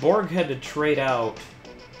 Borg had to trade out...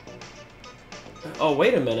 Oh,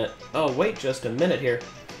 wait a minute. Oh, wait just a minute here.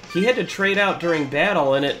 He had to trade out during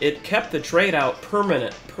battle, and it kept the trade out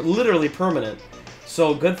permanent. Literally permanent.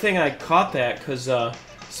 So, good thing I caught that, because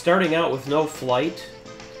starting out with no flight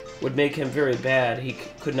would make him very bad. He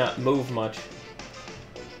could not move much.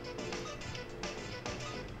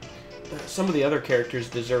 Some of the other characters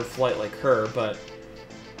deserve flight like her, but...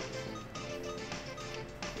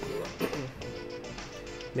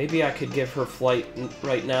 Maybe I could give her flight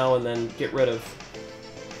right now and then get rid of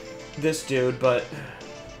this dude, but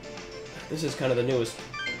this is kind of the newest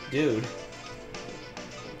dude.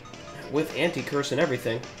 With anti-curse and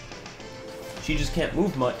everything. She just can't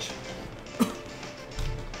move much.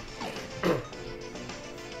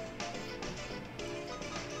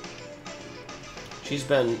 She's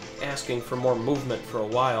been asking for more movement for a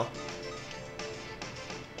while.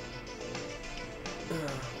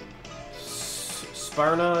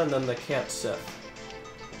 Sparna and then the cat Sith.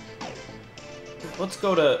 Let's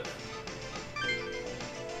go to...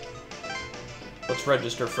 Let's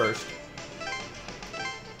register first.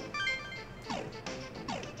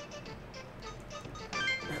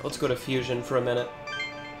 Let's go to Fusion for a minute.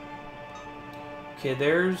 Okay,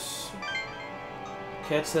 there's...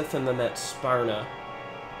 cat Sith and then that Sparna.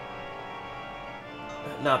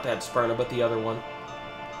 Not that Sparna, but the other one.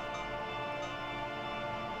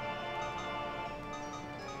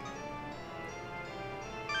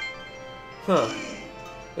 Huh.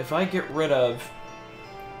 If I get rid of...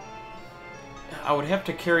 I would have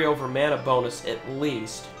to carry over mana bonus at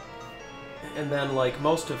least. And then, like,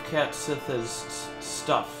 most of Cat Sith's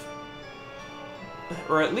stuff.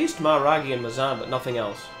 Or at least Maharagi and Mazan, but nothing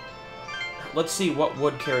else. Let's see what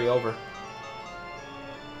would carry over.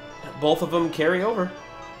 Both of them carry over.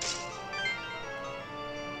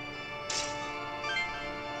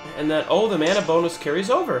 And then, oh, the mana bonus carries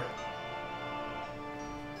over.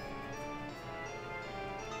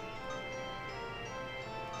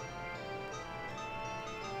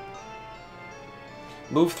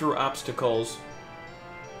 Move through obstacles.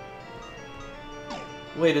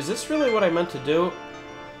 Wait, is this really what I meant to do?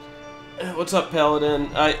 What's up, Paladin?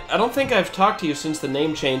 I don't think I've talked to you since the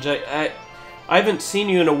name change. I haven't seen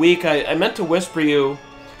you in a week. I meant to whisper you,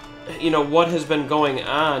 what has been going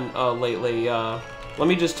on lately. Let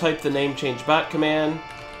me just type the name change bot command.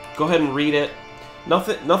 Go ahead and read it.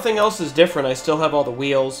 Nothing else is different. I still have all the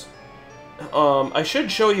wheels. I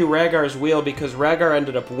should show you Ragar's wheel because Ragar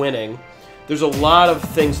ended up winning. There's a lot of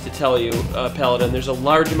things to tell you, Paladin. There's a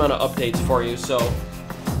large amount of updates for you, so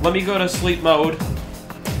let me go to sleep mode.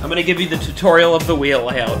 I'm going to give you the tutorial of the wheel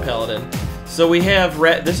layout, Paladin. So we have,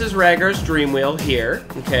 this is Ragar's Dream Wheel here,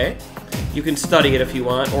 okay? You can study it if you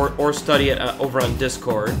want, or study it over on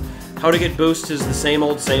Discord. How to get boosts is the same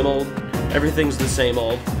old, everything's the same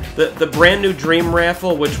old. The brand new Dream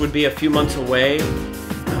Raffle, which would be a few months away,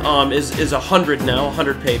 is 100 now,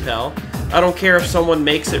 100 PayPal. I don't care if someone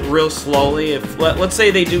makes it real slowly. If let's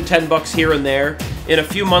say they do $10 here and there, in a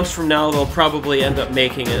few months from now they'll probably end up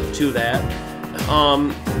making it to that.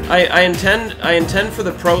 I intend for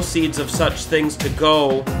the proceeds of such things to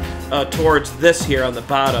go towards this here on the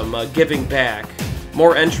bottom, giving back.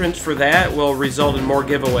 More entrants for that will result in more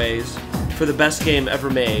giveaways for the best game ever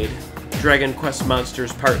made, Dragon Quest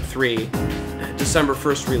Monsters Part 3, December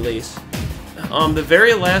 1st release. The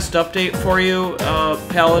very last update for you,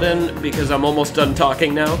 Paladin, because I'm almost done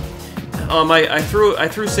talking now. I threw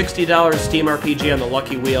 $60 Steam RPG on the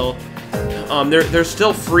Lucky Wheel. There's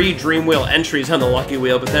still free Dream Wheel entries on the Lucky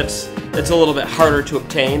Wheel, but that's a little bit harder to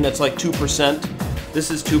obtain. That's like 2%. This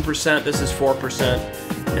is 2%. This is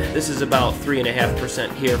 4%. This is about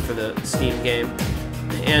 3.5% here for the Steam game.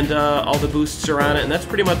 And all the boosts are on it, and that's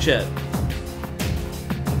pretty much it.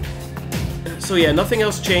 So yeah, nothing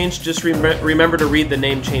else changed. Just remember to read the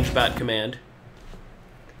name change bot command.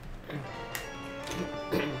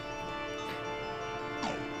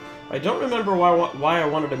 I don't remember why I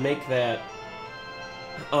wanted to make that.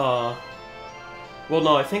 Well,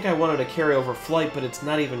 no, I think I wanted to carry over flight, but it's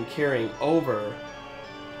not even carrying over.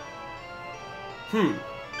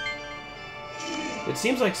 It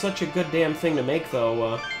seems like such a good damn thing to make,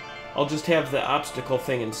 though. I'll just have the obstacle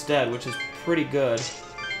thing instead, which is pretty good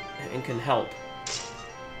and can help.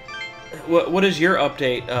 What is your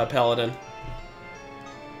update, Paladin?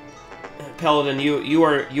 Paladin, you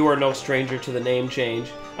are no stranger to the name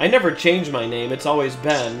change. I never changed my name. It's always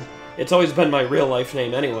been my real life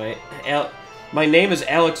name anyway. My name is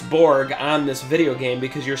Alex Borg on this video game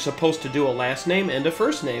because you're supposed to do a last name and a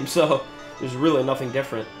first name, so there's really nothing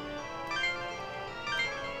different.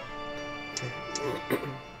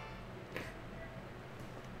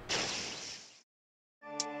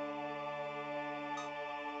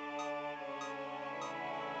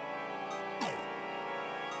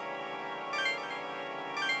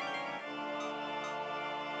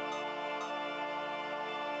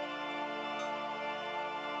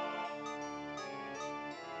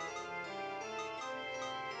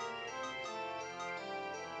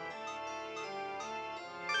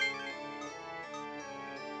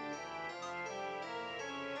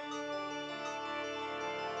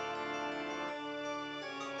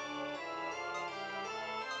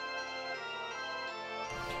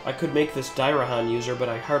 I could make this Dairahan user, but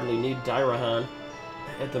I hardly need Dairahan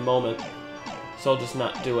at the moment, so I'll just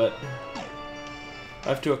not do it. I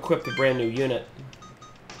have to equip the brand new unit.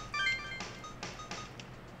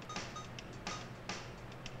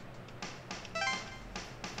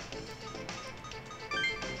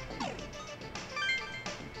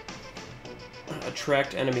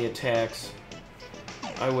 Attract enemy attacks.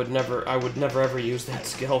 I would never ever use that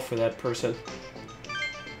skill for that person.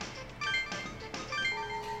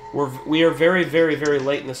 We are very, very, very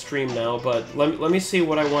late in the stream now, but let me see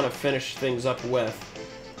what I want to finish things up with.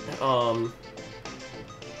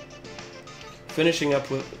 Finishing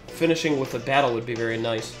with a battle would be very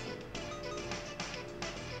nice.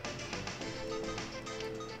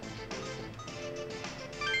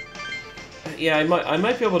 Yeah, I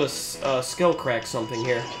might be able to skill crack something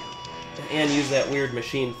here, and use that weird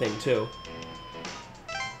machine thing too.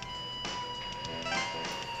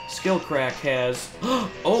 Skillcrack has...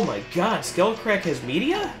 Oh my god, Skillcrack has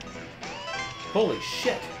media? Holy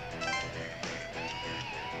shit.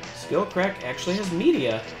 Skillcrack actually has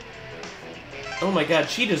media. Oh my god,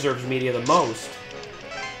 she deserves media the most.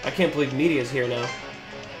 I can't believe media's here now.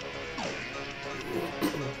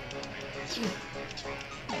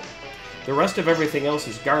 The rest of everything else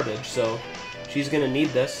is garbage, so she's gonna need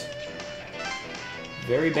this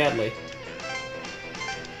very badly.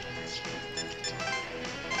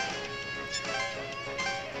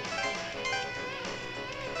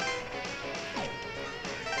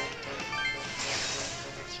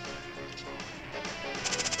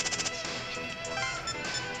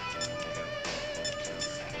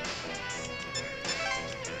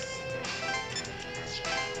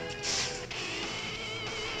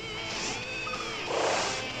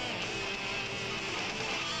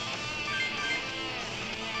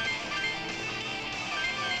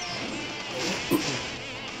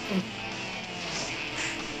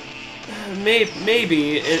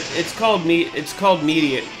 Maybe it's called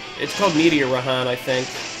Meteor Rahan, I think.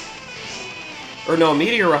 Or no,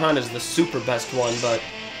 Meteor Rahan is the super best one, but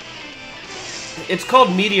it's called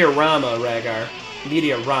Meteorama, Ragar.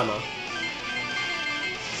 Meteorama.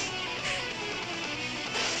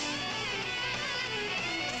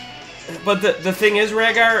 But the thing is,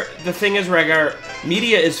 Ragar,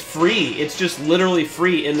 media is free. It's just literally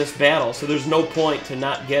free in this battle, so there's no point to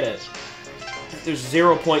not get it. There's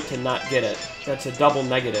 0 point to not get it. That's a double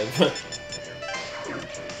negative.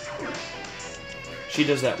 She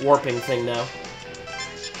does that warping thing now.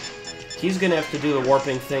 He's gonna have to do the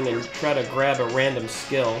warping thing and try to grab a random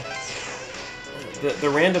skill. The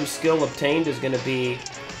random skill obtained is gonna be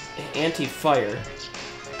anti-fire,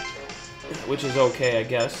 which is okay, I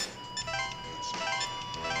guess.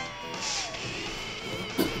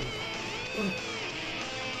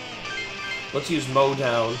 Let's use mow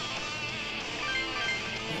down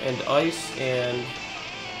and ice and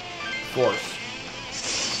force.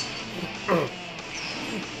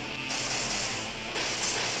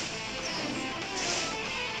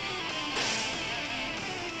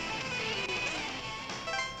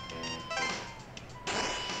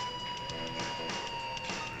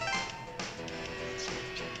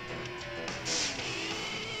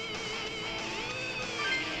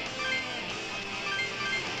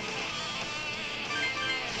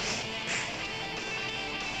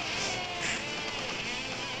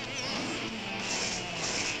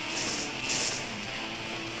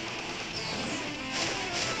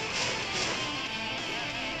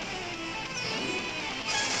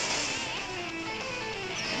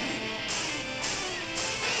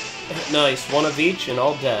 Nice, one of each and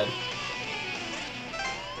all dead.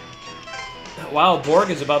 Wow, Borg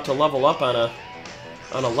is about to level up on a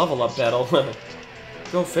level up battle.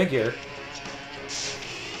 Go figure.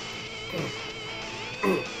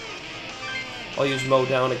 I'll use mow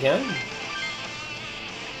down again.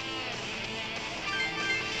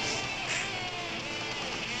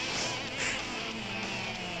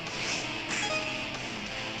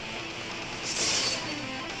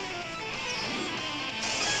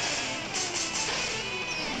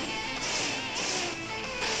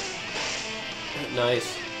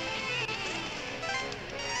 Nice.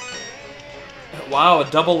 Wow,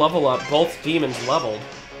 a double level up. Both demons leveled.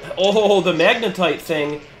 Oh, the magnetite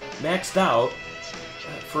thing maxed out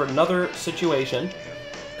for another situation.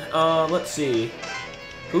 Let's see.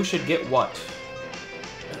 Who should get what?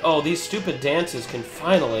 Oh, these stupid dances can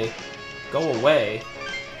finally go away.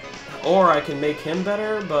 Or I can make him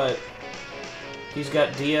better, but he's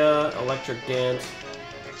got Dia, Electric Dance.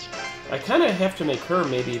 I kind of have to make her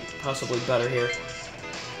maybe possibly better here.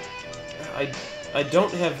 I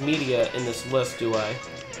don't have media in this list, do I?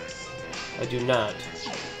 I do not.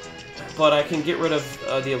 But I can get rid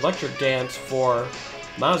of the Electric Dance for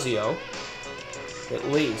Mazio, at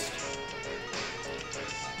least.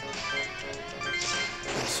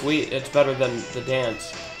 Sweet, it's better than the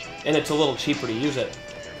dance. And it's a little cheaper to use it.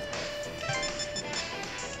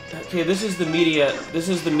 Okay, this is the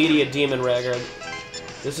media demon Raggard.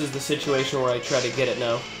 This is the situation where I try to get it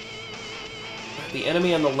now. The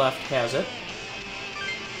enemy on the left has it.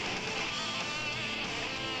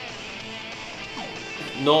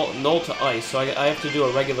 Null to ice, so I have to do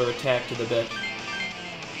a regular attack to the bitch.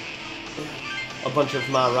 A bunch of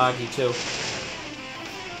Maragi too.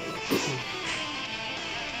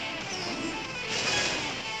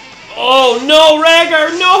 Oh no,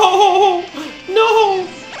 Raggar! No! No!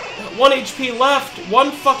 1 HP left!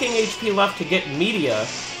 1 fucking HP left to get media.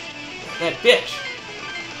 That bitch.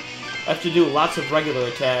 I have to do lots of regular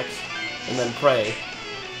attacks and then pray.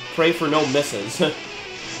 Pray for no misses.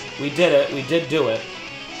 We did it. We did do it.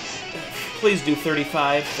 Please do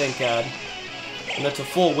 35. Thank God. And that's a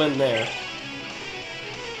full win there.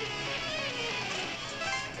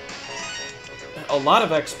 A lot of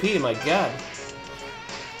XP, my God.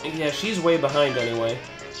 Yeah, she's way behind anyway.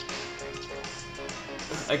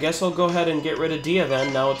 I guess I'll go ahead and get rid of Dia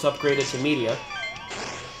then, now it's upgraded to media.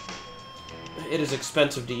 It is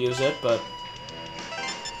expensive to use it, but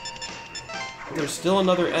there's still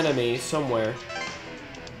another enemy somewhere.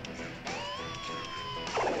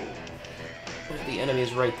 The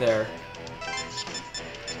enemy's right there.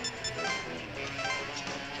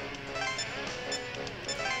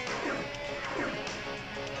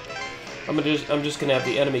 I'm just gonna have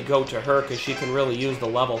the enemy go to her because she can really use the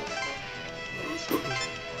level.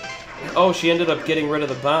 Oh, she ended up getting rid of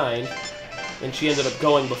the bind, and she ended up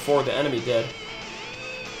going before the enemy did.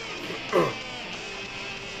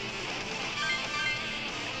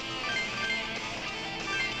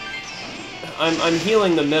 I'm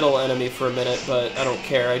healing the middle enemy for a minute, but I don't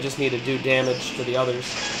care. I just need to do damage to the others.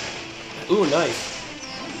 Ooh, nice.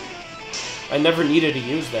 I never needed to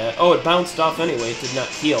use that. Oh, it bounced off anyway. It did not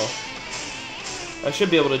heal. I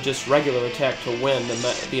should be able to just regular attack to win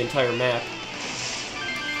the entire map.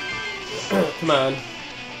 Come on.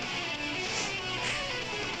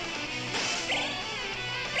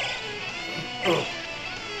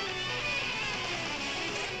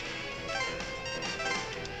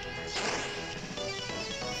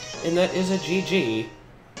 And that is a GG.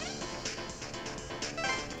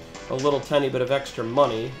 A little tiny bit of extra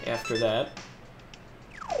money after that.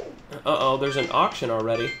 Uh-oh, there's an auction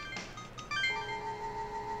already.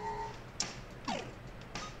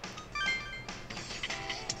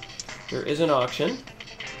 There is an auction.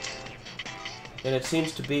 And it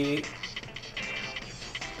seems to be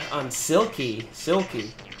on Silky.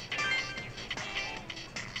 Silky.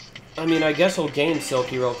 I mean, I guess I'll gain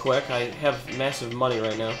Silky real quick. I have massive money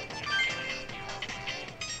right now.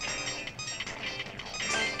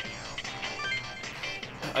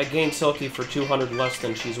 I gained Silky for 200 less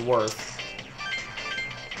than she's worth.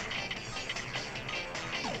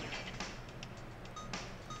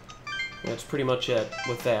 That's pretty much it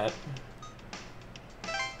with that.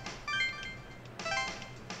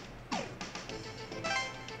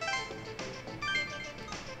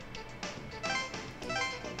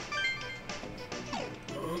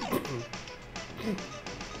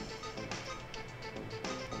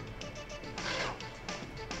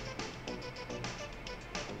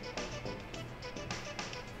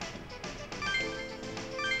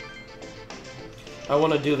 I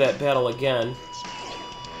want to do that battle again.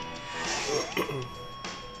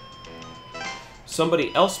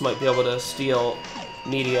 Somebody else might be able to steal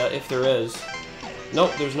media if there is.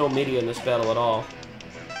 Nope, there's no media in this battle at all.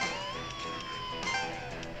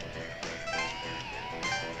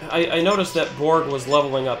 I noticed that Borg was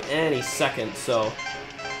leveling up any second, so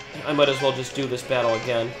I might as well just do this battle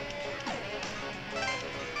again.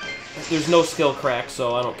 There's no skill crack,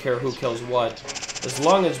 so I don't care who kills what, as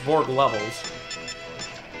long as Borg levels.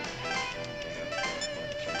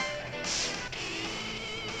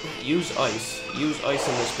 Use ice. Use ice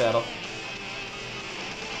in this battle.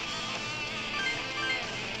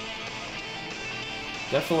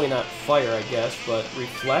 Definitely not fire, I guess, but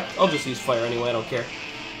reflect. I'll just use fire anyway, I don't care.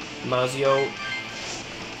 Mazio.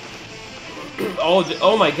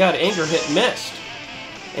 Oh my god, Anger Hit missed.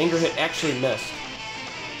 Anger Hit actually missed.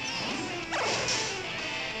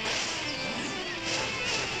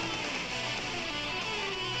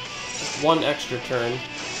 One extra turn.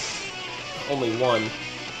 Only one.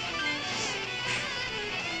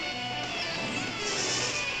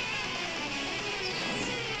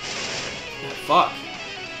 Fuck.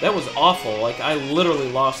 That was awful. Like, I literally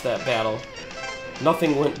lost that battle.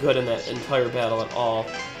 Nothing went good in that entire battle at all.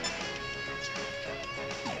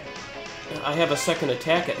 I have a second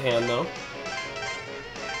attack at hand, though.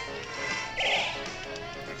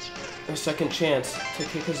 A second chance to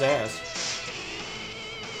kick his ass.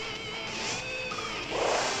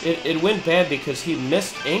 It went bad because he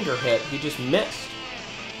missed Anger Hit. He just missed.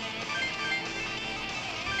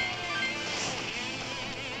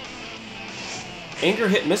 Anger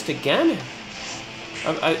Hit missed again?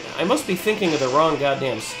 I must be thinking of the wrong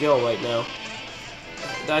goddamn skill right now.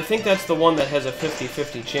 I think that's the one that has a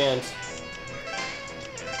 50-50 chance.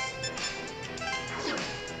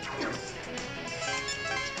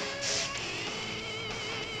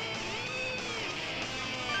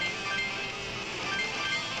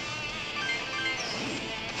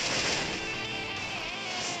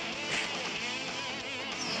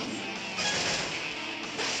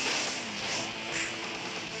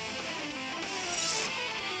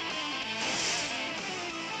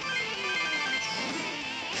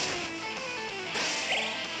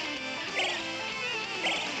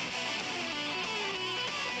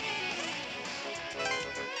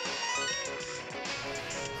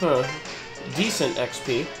 Huh. Decent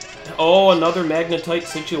XP. Oh, another Magnetite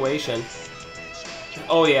situation.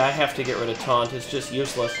 Oh yeah, I have to get rid of Taunt. It's just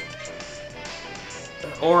useless.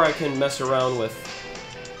 Or I can mess around with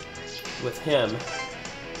him.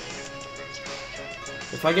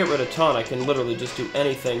 If I get rid of Taunt, I can literally just do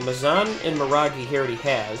anything. Mazan and Miragi he already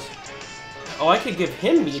has. Oh, I could give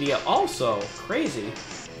him media also. Crazy.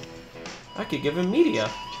 I could give him media.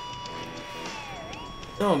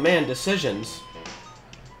 Oh man, decisions.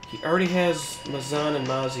 He already has Mazan and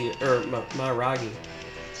Miragi.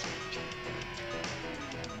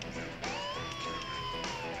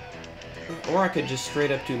 Or I could just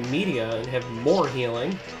straight up do media and have more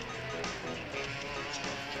healing.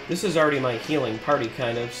 This is already my healing party,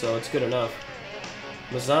 kind of, so it's good enough.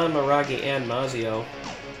 Mazan, Miragi, and Mazio.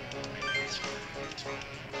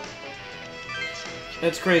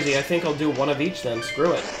 That's crazy. I think I'll do one of each then.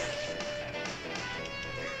 Screw it.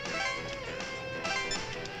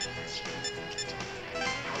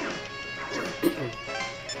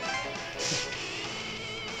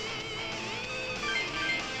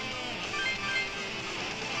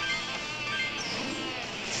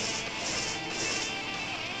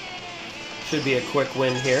 Should be a quick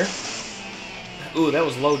win here. Ooh, that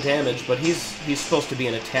was low damage, but he's supposed to be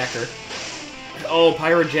an attacker. Oh,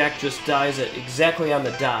 Pyrojack just dies at exactly on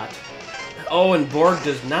the dot. Oh, and Borg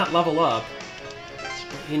does not level up.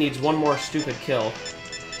 He needs one more stupid kill.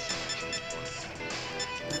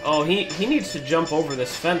 Oh, he needs to jump over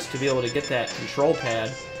this fence to be able to get that control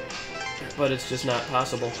pad. But it's just not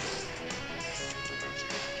possible.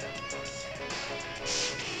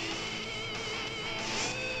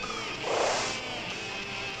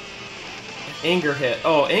 Anger hit.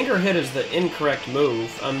 Oh, anger hit is the incorrect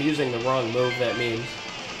move. I'm using the wrong move, that means.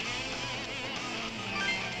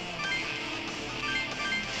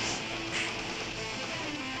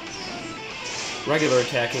 Regular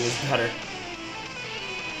attacking is better.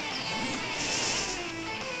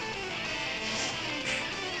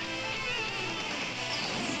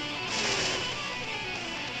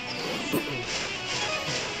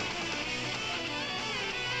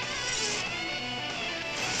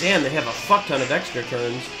 Damn, they have a fuck ton of extra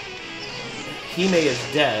turns. Hime is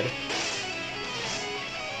dead.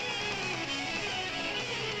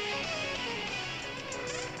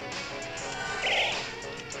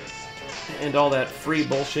 And all that free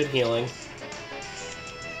bullshit healing.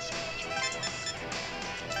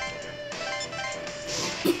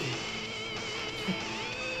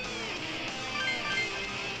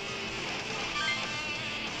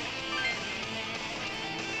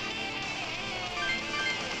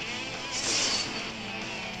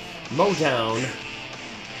 Mow down.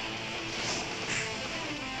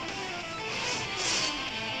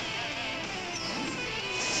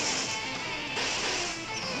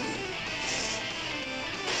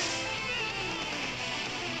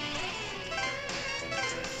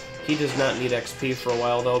 He does not need XP for a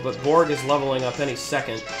while, though, but Borg is leveling up any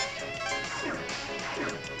second.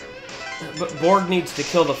 But Borg needs to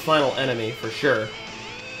kill the final enemy, for sure.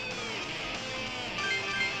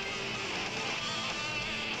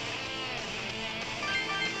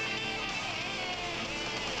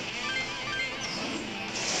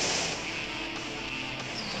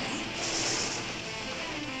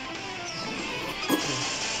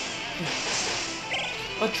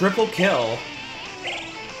 A triple kill.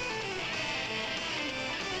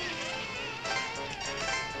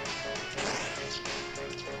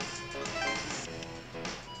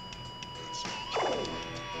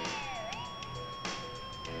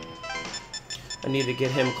 I need to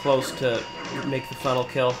get him close to make the final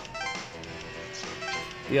kill.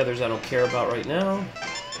 The others I don't care about right now.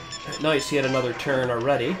 Nice, he had another turn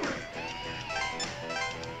already.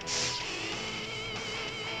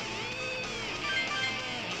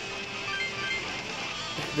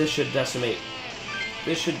 This should decimate.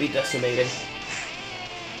 This should be decimating.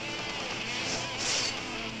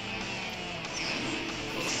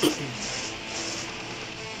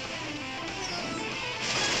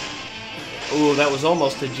 Ooh, that was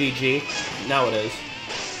almost a GG. Now it is.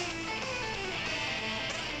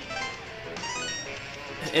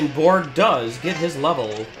 And Borg does get his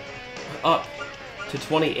level up to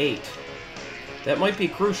 28. That might be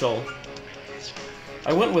crucial.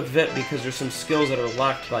 I went with Vit because there's some skills that are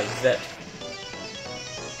locked by Vit.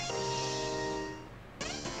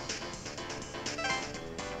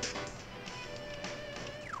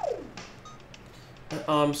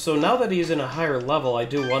 So now that he's in a higher level, I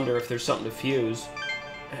do wonder if there's something to fuse.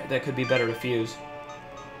 That could be better to fuse.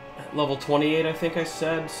 Level 28, I think I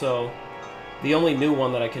said, so the only new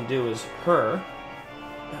one that I can do is her.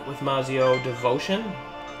 With Mazio Devotion.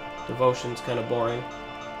 Devotion's kind of boring.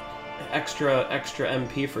 Extra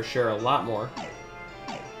MP for sure, a lot more.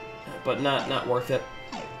 But not worth it.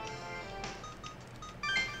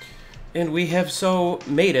 And we have so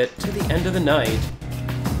made it to the end of the night.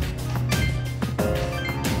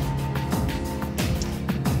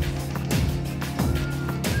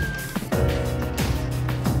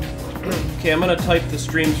 Okay, I'm gonna type the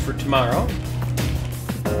streams for tomorrow.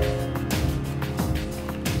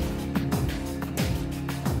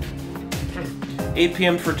 $8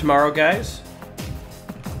 p.m. for tomorrow, guys.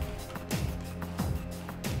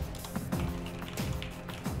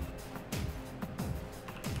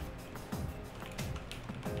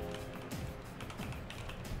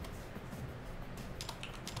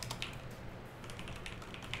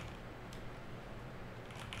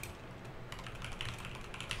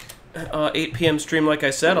 $8 p.m. stream, like I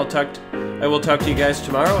said. I will talk to you guys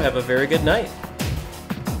tomorrow. Have a very good night.